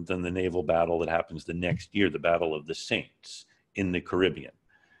important than the naval battle that happens the next year, the Battle of the Saints in the Caribbean,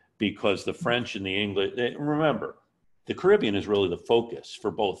 because the French and the English, remember, the Caribbean is really the focus for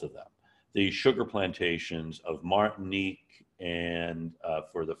both of them. The sugar plantations of Martinique and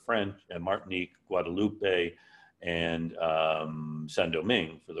for the French, Martinique, Guadeloupe, and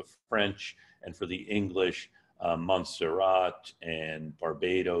Saint-Domingue for the French, and for the English, Montserrat and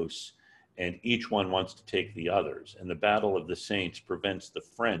Barbados, and each one wants to take the others. And the Battle of the Saints prevents the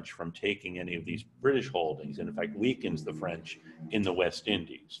French from taking any of these British holdings, and in fact weakens the French in the West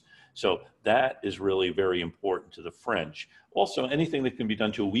Indies. So that is really very important to the French. Also, anything that can be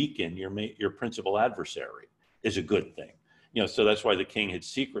done to weaken your principal adversary is a good thing. You know, so that's why the king had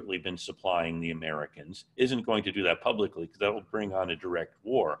secretly been supplying the Americans, isn't going to do that publicly because that will bring on a direct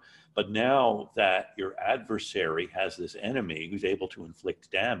war. But now that your adversary has this enemy who's able to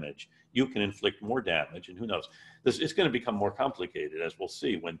inflict damage, you can inflict more damage, and who knows? It's going to become more complicated, as we'll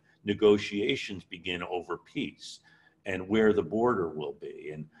see, when negotiations begin over peace and where the border will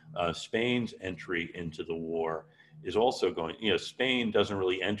be. And Spain's entry into the war is also going, you know, Spain doesn't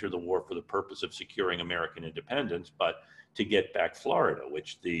really enter the war for the purpose of securing American independence, but to get back Florida,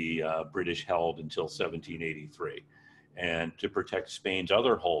 which the British held until 1783, and to protect Spain's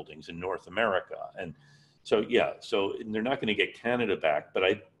other holdings in North America. And so, yeah, so they're not going to get Canada back, but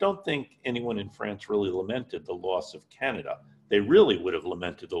I don't think anyone in France really lamented the loss of Canada. They really would have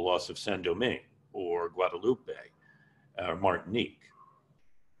lamented the loss of Saint-Domingue or Guadeloupe or Martinique.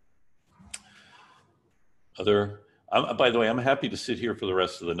 By the way, I'm happy to sit here for the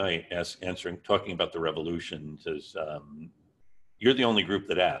rest of the night talking about the revolution, because you're the only group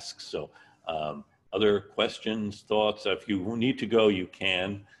that asks. So other questions, thoughts? If you need to go, you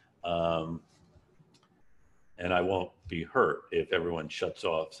can. And I won't be hurt if everyone shuts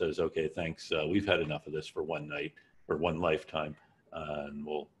off, says, okay, thanks. We've had enough of this for one night or one lifetime. And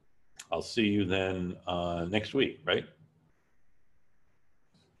I'll see you then next week, right?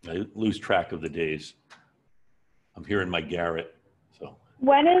 I lose track of the days. I'm here in my garret, so.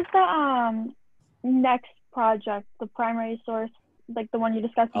 When is the next project, the primary source, like the one you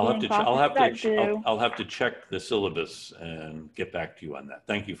discussed? I'll have to check the syllabus and get back to you on that.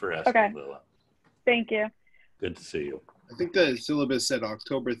 Thank you for asking, okay. Lila. Thank you. Good to see you. I think the syllabus said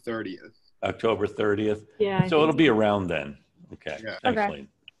October 30th. October 30th? Yeah. So it'll be around then. Okay. Yeah. Thanks, Okay. Lane.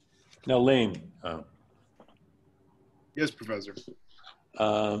 Now, Lane, Yes, Professor.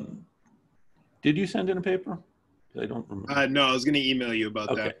 did you send in a paper? I don't remember. No, I was going to email you about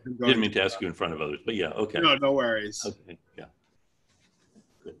Okay. that. Didn't mean to ask you in front of others, but yeah, okay. No, no worries. Okay, yeah.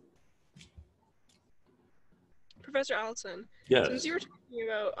 Good. Professor Allison. Yes. Since you were talking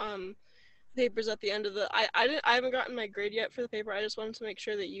about papers at the end of the, I haven't gotten my grade yet for the paper. I just wanted to make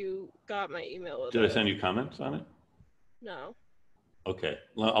sure that you got my email. Did I send you comments on it? No. Okay,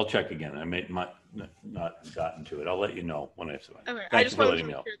 well, I'll check again. I may not gotten to it. I'll let you know when I saw it. Okay. Thanks I just for wanted letting to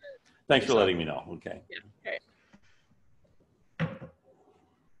me make know. sure that. Thanks for letting me know. Okay. Yeah. Okay.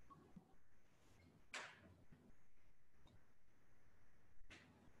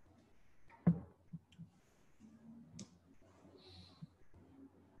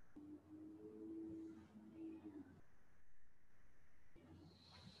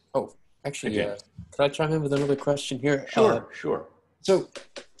 Oh, actually, Okay. could I chime in with another question here? Sure, sure. So,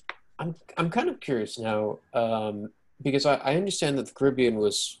 I'm kind of curious now, because I understand that the Caribbean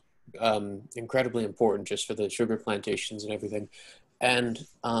was incredibly important just for the sugar plantations and everything, and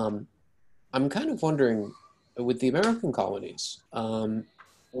I'm kind of wondering, with the American colonies,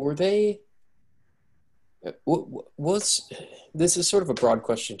 were they? Was this is sort of a broad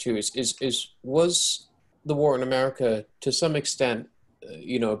question too? Was the war in America to some extent,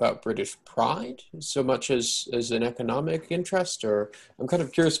 about British pride so much as an economic interest? Or I'm kind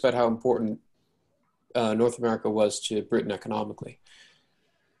of curious about how important North America was to Britain economically.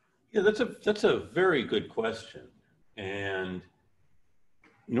 Yeah, that's a very good question. And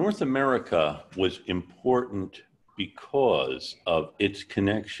North America was important because of its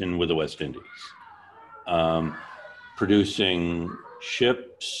connection with the West Indies, producing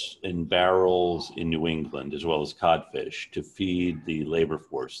ships and barrels in New England, as well as codfish, to feed the labor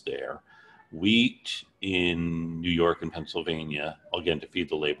force there. Wheat in New York and Pennsylvania, again, to feed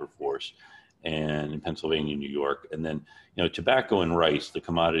the labor force, and in Pennsylvania, New York. And then, tobacco and rice, the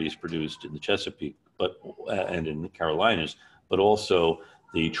commodities produced in the Chesapeake, and in the Carolinas, but also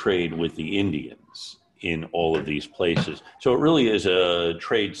the trade with the Indians in all of these places. So it really is a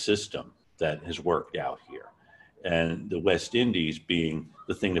trade system that has worked out here. And the West Indies being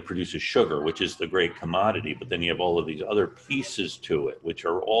the thing that produces sugar, which is the great commodity, but then you have all of these other pieces to it, which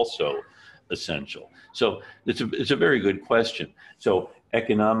are also essential. So it's a very good question. So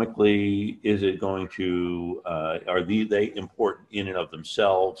economically, is it going to, are they important in and of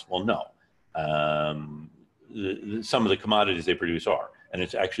themselves? Well, no. Some of the commodities they produce are, and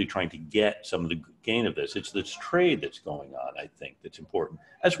it's actually trying to get some of the gain of this. It's this trade that's going on, I think, that's important,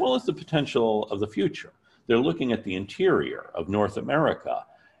 as well as the potential of the future. They're looking at the interior of North America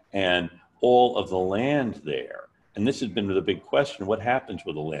and all of the land there. And this has been the big question: what happens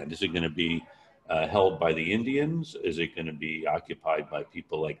with the land? Is it going to be held by the Indians? Is it going to be occupied by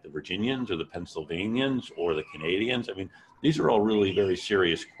people like the Virginians or the Pennsylvanians or the Canadians? I mean, these are all really very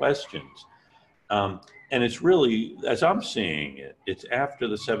serious questions. And it's really, as I'm seeing it, it's after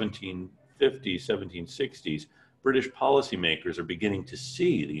the 1750s, 1760s, British policymakers are beginning to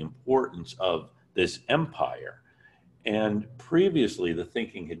see the importance of this empire. And previously, the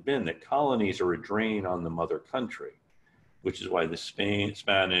thinking had been that colonies are a drain on the mother country, which is why the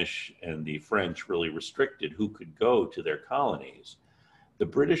Spanish and the French really restricted who could go to their colonies. The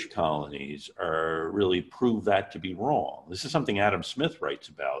British colonies really prove that to be wrong. This is something Adam Smith writes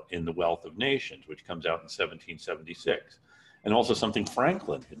about in The Wealth of Nations, which comes out in 1776, and also something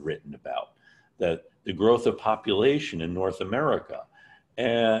Franklin had written about, that the growth of population in North America,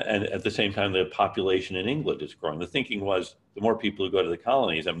 and at the same time, the population in England is growing. The thinking was the more people who go to the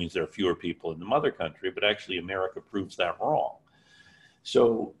colonies, that means there are fewer people in the mother country, but actually America proves that wrong.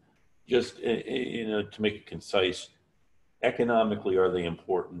 So just, to make it concise, economically, are they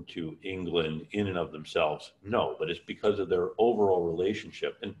important to England in and of themselves? No, but it's because of their overall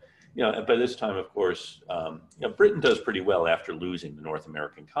relationship. And, by this time, of course, Britain does pretty well after losing the North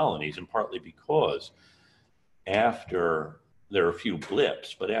American colonies, and partly because after there are a few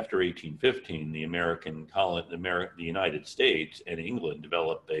blips, but after 1815, the United States and England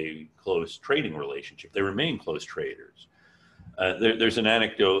develop a close trading relationship. They remain close traders. There's an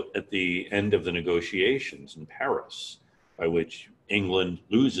anecdote at the end of the negotiations in Paris, by which England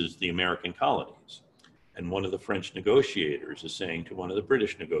loses the American colonies. And one of the French negotiators is saying to one of the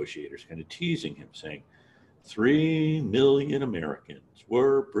British negotiators, kind of teasing him, saying, 3 million Americans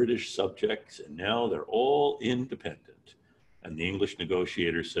were British subjects, and now they're all independent. And the English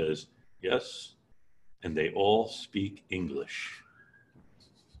negotiator says, yes, and they all speak English.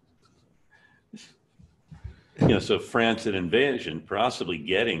 So France had invasion, possibly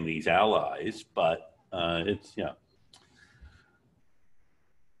getting these allies, but it's a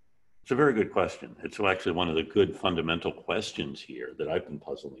very good question. It's actually one of the good fundamental questions here that I've been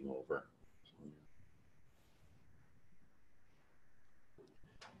puzzling over.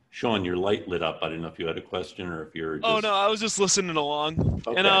 Sean, your light lit up. I don't know if you had a question or if you're just... Oh no, I was just listening along.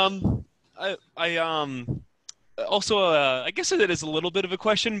 Okay. And I also I guess it is a little bit of a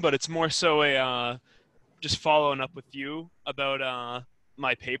question, but it's more so a just following up with you about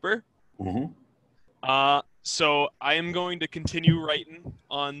my paper. Mm-hmm. So I am going to continue writing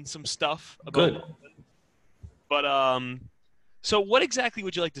on some stuff about Good. But so what exactly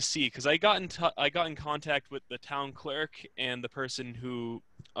would you like to see? Because I got in contact with the town clerk and the person who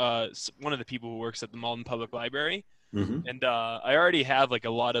one of the people who works at the Malden Public Library, Mm-hmm. and I already have like a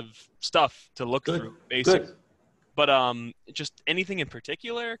lot of stuff to look Good. through, basically. Good. But just anything in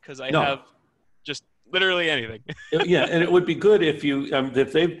particular? Because I No. have just literally anything. Yeah, and it would be good if you,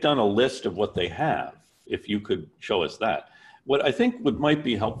 if they've done a list of what they have, if you could show us that. What I think might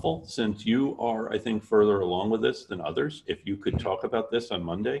be helpful, since you are, I think, further along with this than others, if you could talk about this on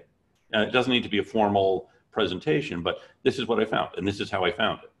Monday. It doesn't need to be a formal presentation, but this is what I found, and this is how I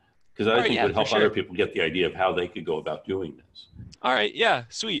found it. Because I think it would help other people get the idea of how they could go about doing this. All right, yeah,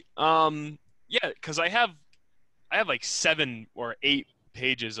 sweet. Yeah, because I have like 7 or 8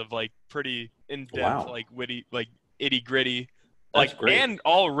 pages of like pretty in-depth, like witty, like itty-gritty, like, great. and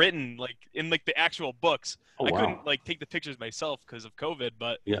all written like in like the actual books. Oh, I wow. couldn't like take the pictures myself because of COVID,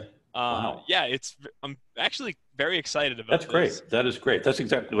 but Wow. yeah, I'm actually very excited about That's great. this. That is great. That's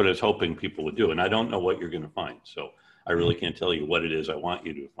exactly what I was hoping people would do. And I don't know what you're going to find. So I really can't tell you what it is I want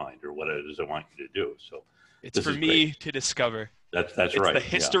you to find or what it is I want you to do. So It's for me to discover. That's it's right. the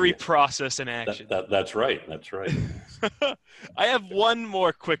history process in action. That's right. That's right. I have one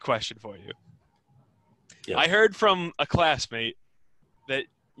more quick question for you. Yeah. I heard from a classmate that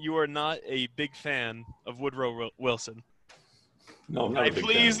you are not a big fan of Woodrow Wilson. No, I'm not a big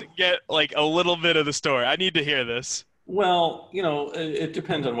please fan. get like a little bit of the story. I need to hear this. Well, it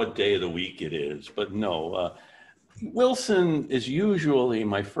depends on what day of the week it is, but no. Wilson is usually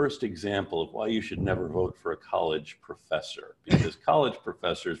my first example of why you should never vote for a college professor, because college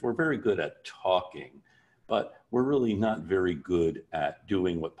professors, we're very good at talking, but we're really not very good at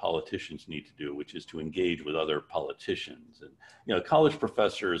doing what politicians need to do, which is to engage with other politicians. And, college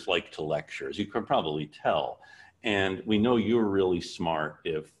professors like to lecture, as you can probably tell. And we know you're really smart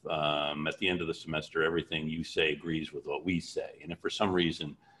if at the end of the semester, everything you say agrees with what we say. And if for some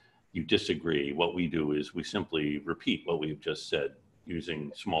reason you disagree, what we do is we simply repeat what we've just said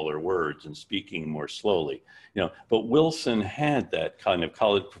using smaller words and speaking more slowly. But Wilson had that kind of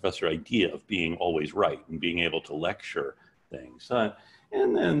college professor idea of being always right and being able to lecture things.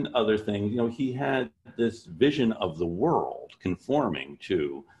 And then other things, he had this vision of the world conforming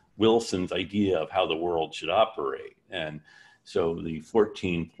to Wilson's idea of how the world should operate. And so the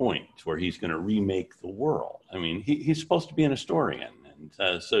 14 points where he's going to remake the world. I mean, he's supposed to be an historian.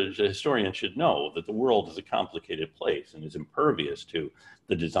 And so a historian should know that the world is a complicated place and is impervious to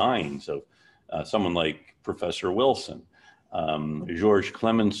the designs of someone like Professor Wilson. Georges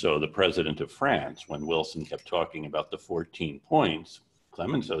Clemenceau, the president of France, when Wilson kept talking about the 14 points,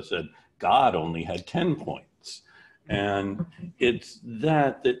 Clemenceau said, God only had 10 points. And it's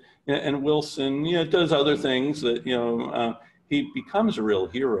that and Wilson, does other things that, he becomes a real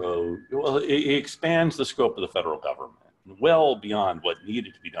hero. Well, he expands the scope of the federal government well beyond what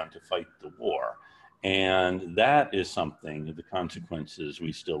needed to be done to fight the war. And that is something, the consequences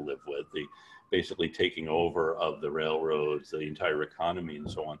we still live with, the basically taking over of the railroads, the entire economy and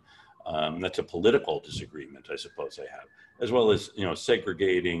so on. That's a political disagreement, I suppose I have, as well as,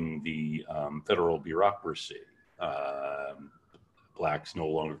 segregating the federal bureaucracy. Blacks no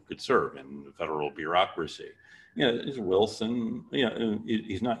longer could serve in the federal bureaucracy. Wilson,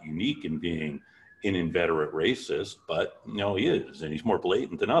 he's not unique in being an inveterate racist, but he is, and he's more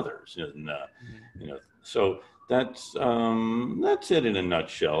blatant than others. And so that's it in a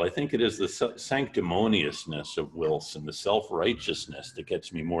nutshell. I think it is the sanctimoniousness of Wilson, the self-righteousness that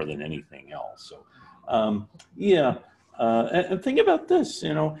gets me more than anything else. So, and think about this.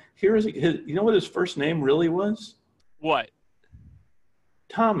 Here is you know what his first name really was? What?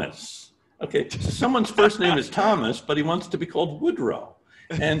 Thomas. Okay, so someone's first name is Thomas, but he wants to be called Woodrow.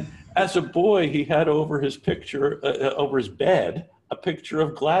 And as a boy, he had over his picture, over his bed, a picture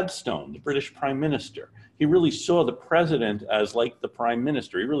of Gladstone, the British Prime Minister. He really saw the president as like the Prime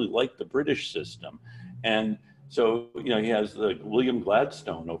Minister. He really liked the British system. And so, he has the William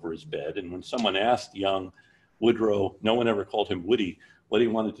Gladstone over his bed. And when someone asked young Woodrow, no one ever called him Woody, what he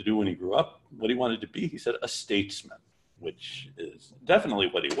wanted to do when he grew up, what he wanted to be. He said a statesman, which is definitely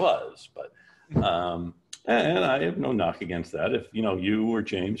what he was. But and I have no knock against that. If you or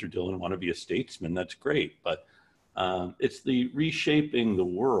James or Dylan want to be a statesman, that's great. But it's the reshaping the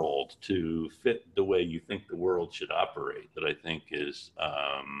world to fit the way you think the world should operate that I think is,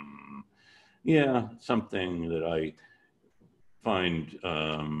 something that I find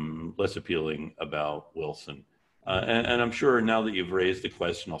less appealing about Wilson. And I'm sure now that you've raised the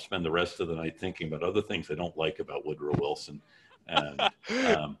question, I'll spend the rest of the night thinking about other things I don't like about Woodrow Wilson. And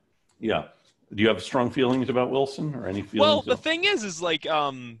do you have strong feelings about Wilson or any feelings? Well, the thing is like,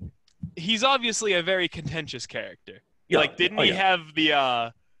 he's obviously a very contentious character. Yeah. Like, didn't he have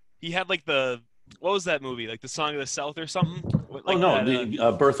the, he had like the, what was that movie? Like the Song of the South or something? Like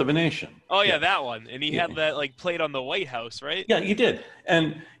the Birth of a Nation. Oh yeah, that one. And he had that like played on the White House, right? Yeah, he did.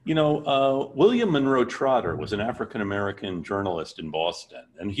 And William Monroe Trotter was an African-American journalist in Boston,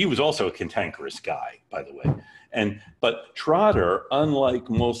 and he was also a cantankerous guy, by the way. But Trotter, unlike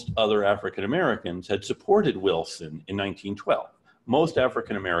most other African-Americans, had supported Wilson in 1912. Most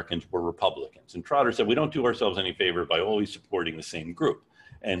African-Americans were Republicans, and Trotter said, we don't do ourselves any favor by always supporting the same group.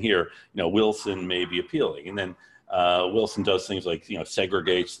 And here, Wilson may be appealing. And then Wilson does things like,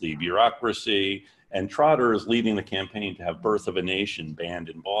 segregates the bureaucracy, and Trotter is leading the campaign to have Birth of a Nation banned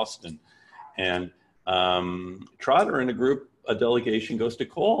in Boston. And Trotter and a delegation goes to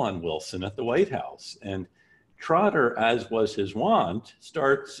call on Wilson at the White House. And Trotter, as was his wont,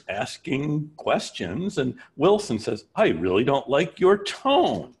 starts asking questions, and Wilson says, I really don't like your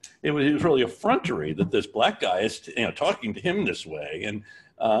tone. It was really effrontery that this black guy is talking to him this way, and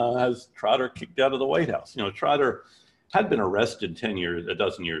has Trotter kicked out of the White House. Trotter had been arrested a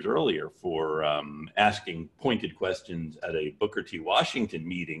dozen years earlier for asking pointed questions at a Booker T. Washington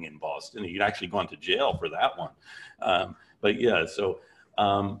meeting in Boston. He'd actually gone to jail for that one.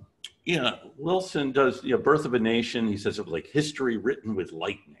 Wilson does Birth of a Nation. He says it was like history written with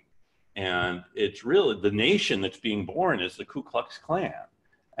lightning. And it's really the nation that's being born is the Ku Klux Klan.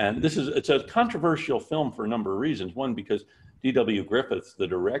 And it's a controversial film for a number of reasons. One, because D.W. Griffith, the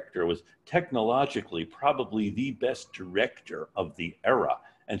director, was technologically probably the best director of the era.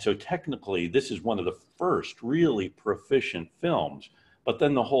 And so technically, this is one of the first really proficient films. But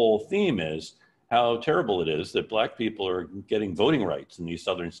then the whole theme is how terrible it is that black people are getting voting rights in these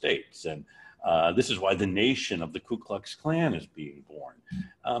southern states. And this is why the nation of the Ku Klux Klan is being born.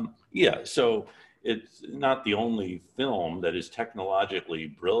 So it's not the only film that is technologically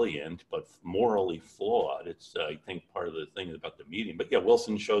brilliant, but morally flawed. It's, I think, part of the thing about the meeting. But yeah,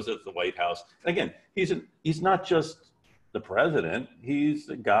 Wilson shows it at the White House. And again, he's not just the president. He's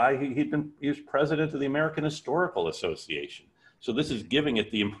a guy, he was president of the American Historical Association. So this is giving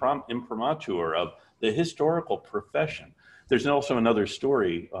it the imprimatur of the historical profession. There's also another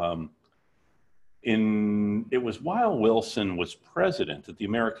story. It was while Wilson was president that the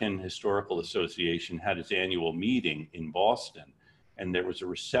American Historical Association had its annual meeting in Boston, and there was a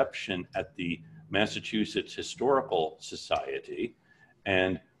reception at the Massachusetts Historical Society,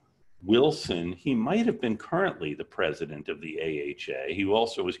 and Wilson, he might have been currently the president of the AHA. He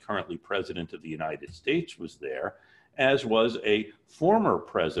also was currently president of the United States, was there, as was a former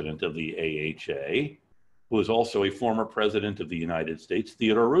president of the AHA, who was also a former president of the United States,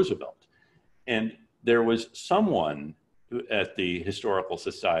 Theodore Roosevelt. And there was someone at the Historical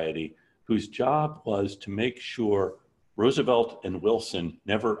Society whose job was to make sure Roosevelt and Wilson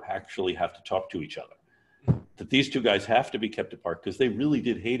never actually have to talk to each other. That these two guys have to be kept apart because they really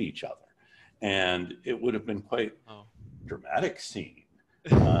did hate each other. And it would have been quite a dramatic scene.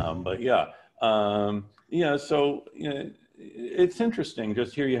 It's interesting.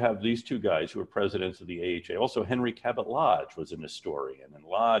 Just here you have these two guys who are presidents of the AHA. Also, Henry Cabot Lodge was an historian, and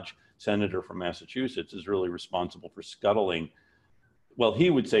Lodge, senator from Massachusetts, is really responsible for scuttling. Well, he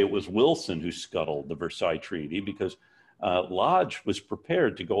would say it was Wilson who scuttled the Versailles Treaty because Lodge was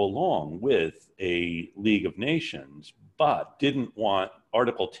prepared to go along with a League of Nations, but didn't want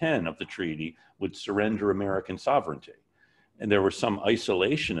Article 10 of the treaty would surrender American sovereignty. And there were some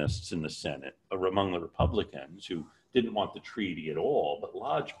isolationists in the Senate among the Republicans who didn't want the treaty at all, but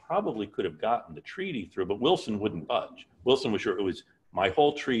Lodge probably could have gotten the treaty through, but Wilson wouldn't budge. Wilson was sure it was my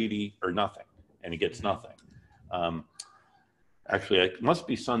whole treaty or nothing, and he gets nothing. Actually, it must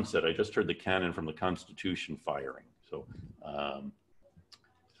be sunset. I just heard the cannon from the Constitution firing. So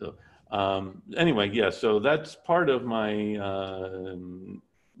that's part of my,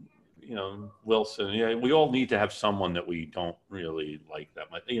 Wilson. Yeah, we all need to have someone that we don't really like that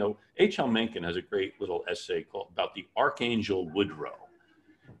much. H.L. Mencken has a great little essay about the Archangel Woodrow.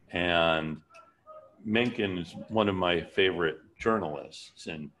 And Mencken is one of my favorite journalists,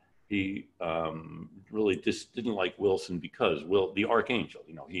 and he really just didn't like Wilson because the archangel,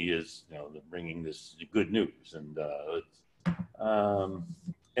 he is, bringing this good news. And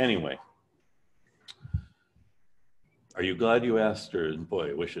anyway, are you glad you asked, or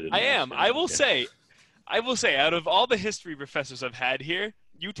boy, I wish I didn't? I am. I will say, out of all the history professors I've had here,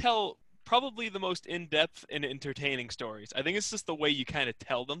 you tell probably the most in-depth and entertaining stories. I think it's just the way you kind of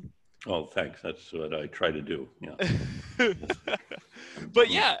tell them. Oh, thanks. That's what I try to do. Yeah.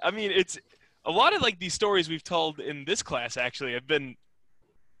 But yeah, I mean, it's a lot of like these stories we've told in this class actually have been,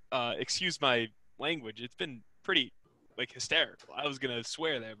 excuse my language, it's been pretty like hysterical. I was gonna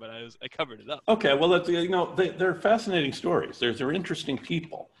swear there, but I covered it up. Okay, well, that's, they're fascinating stories. They're interesting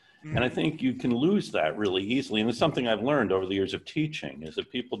people. Mm-hmm. And I think you can lose that really easily. And it's something I've learned over the years of teaching, is that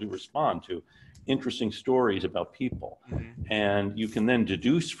people do respond to interesting stories about people. Mm-hmm. And you can then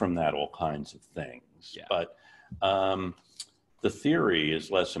deduce from that all kinds of things. Yeah. But the theory is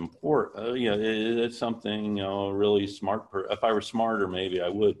less important. It's something, really smart. If I were smarter, maybe I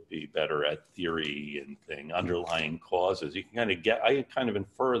would be better at theory and underlying causes. You can I kind of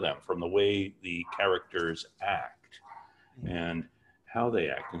infer them from the way the characters act. Mm-hmm. And how they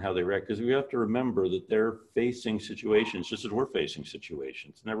act and how they react, because we have to remember that they're facing situations just as we're facing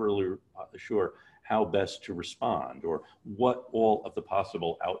situations, never really sure how best to respond or what all of the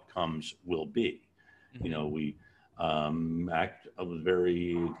possible outcomes will be. Mm-hmm. We act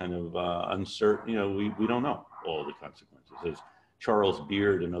very kind of uncertain, we don't know all the consequences. As Charles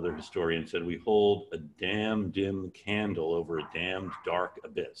Beard, another historian, said, we hold a damn dim candle over a damned dark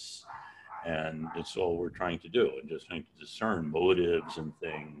abyss. And it's all we're trying to do, and just trying to discern motives and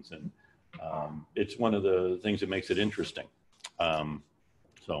things. And it's one of the things that makes it interesting. All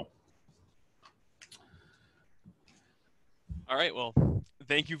right, well,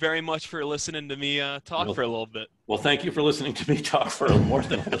 thank you very much for listening to me talk for a little bit. Well, thank you for listening to me talk for more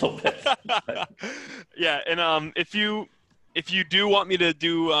than a little bit. Yeah, and if you do want me to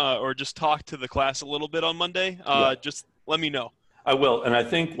do or just talk to the class a little bit on Monday, just let me know. I will, and I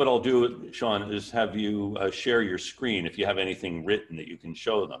think what I'll do, Sean, is have you share your screen if you have anything written that you can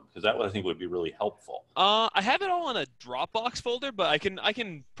show them, because that I think would be really helpful. I have it all in a Dropbox folder, but I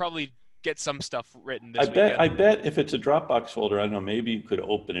can probably get some stuff written this I bet if it's a Dropbox folder, I don't know, maybe you could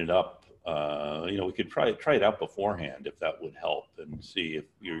open it up. We could try it out beforehand if that would help, and see if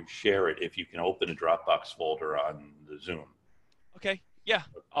you share it, if you can open a Dropbox folder on the Zoom. Okay. Yeah.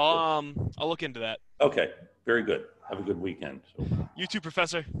 I'll look into that. Okay. Very good. Have a good weekend. You too,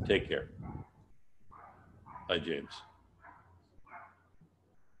 Professor. Take care. Bye, James.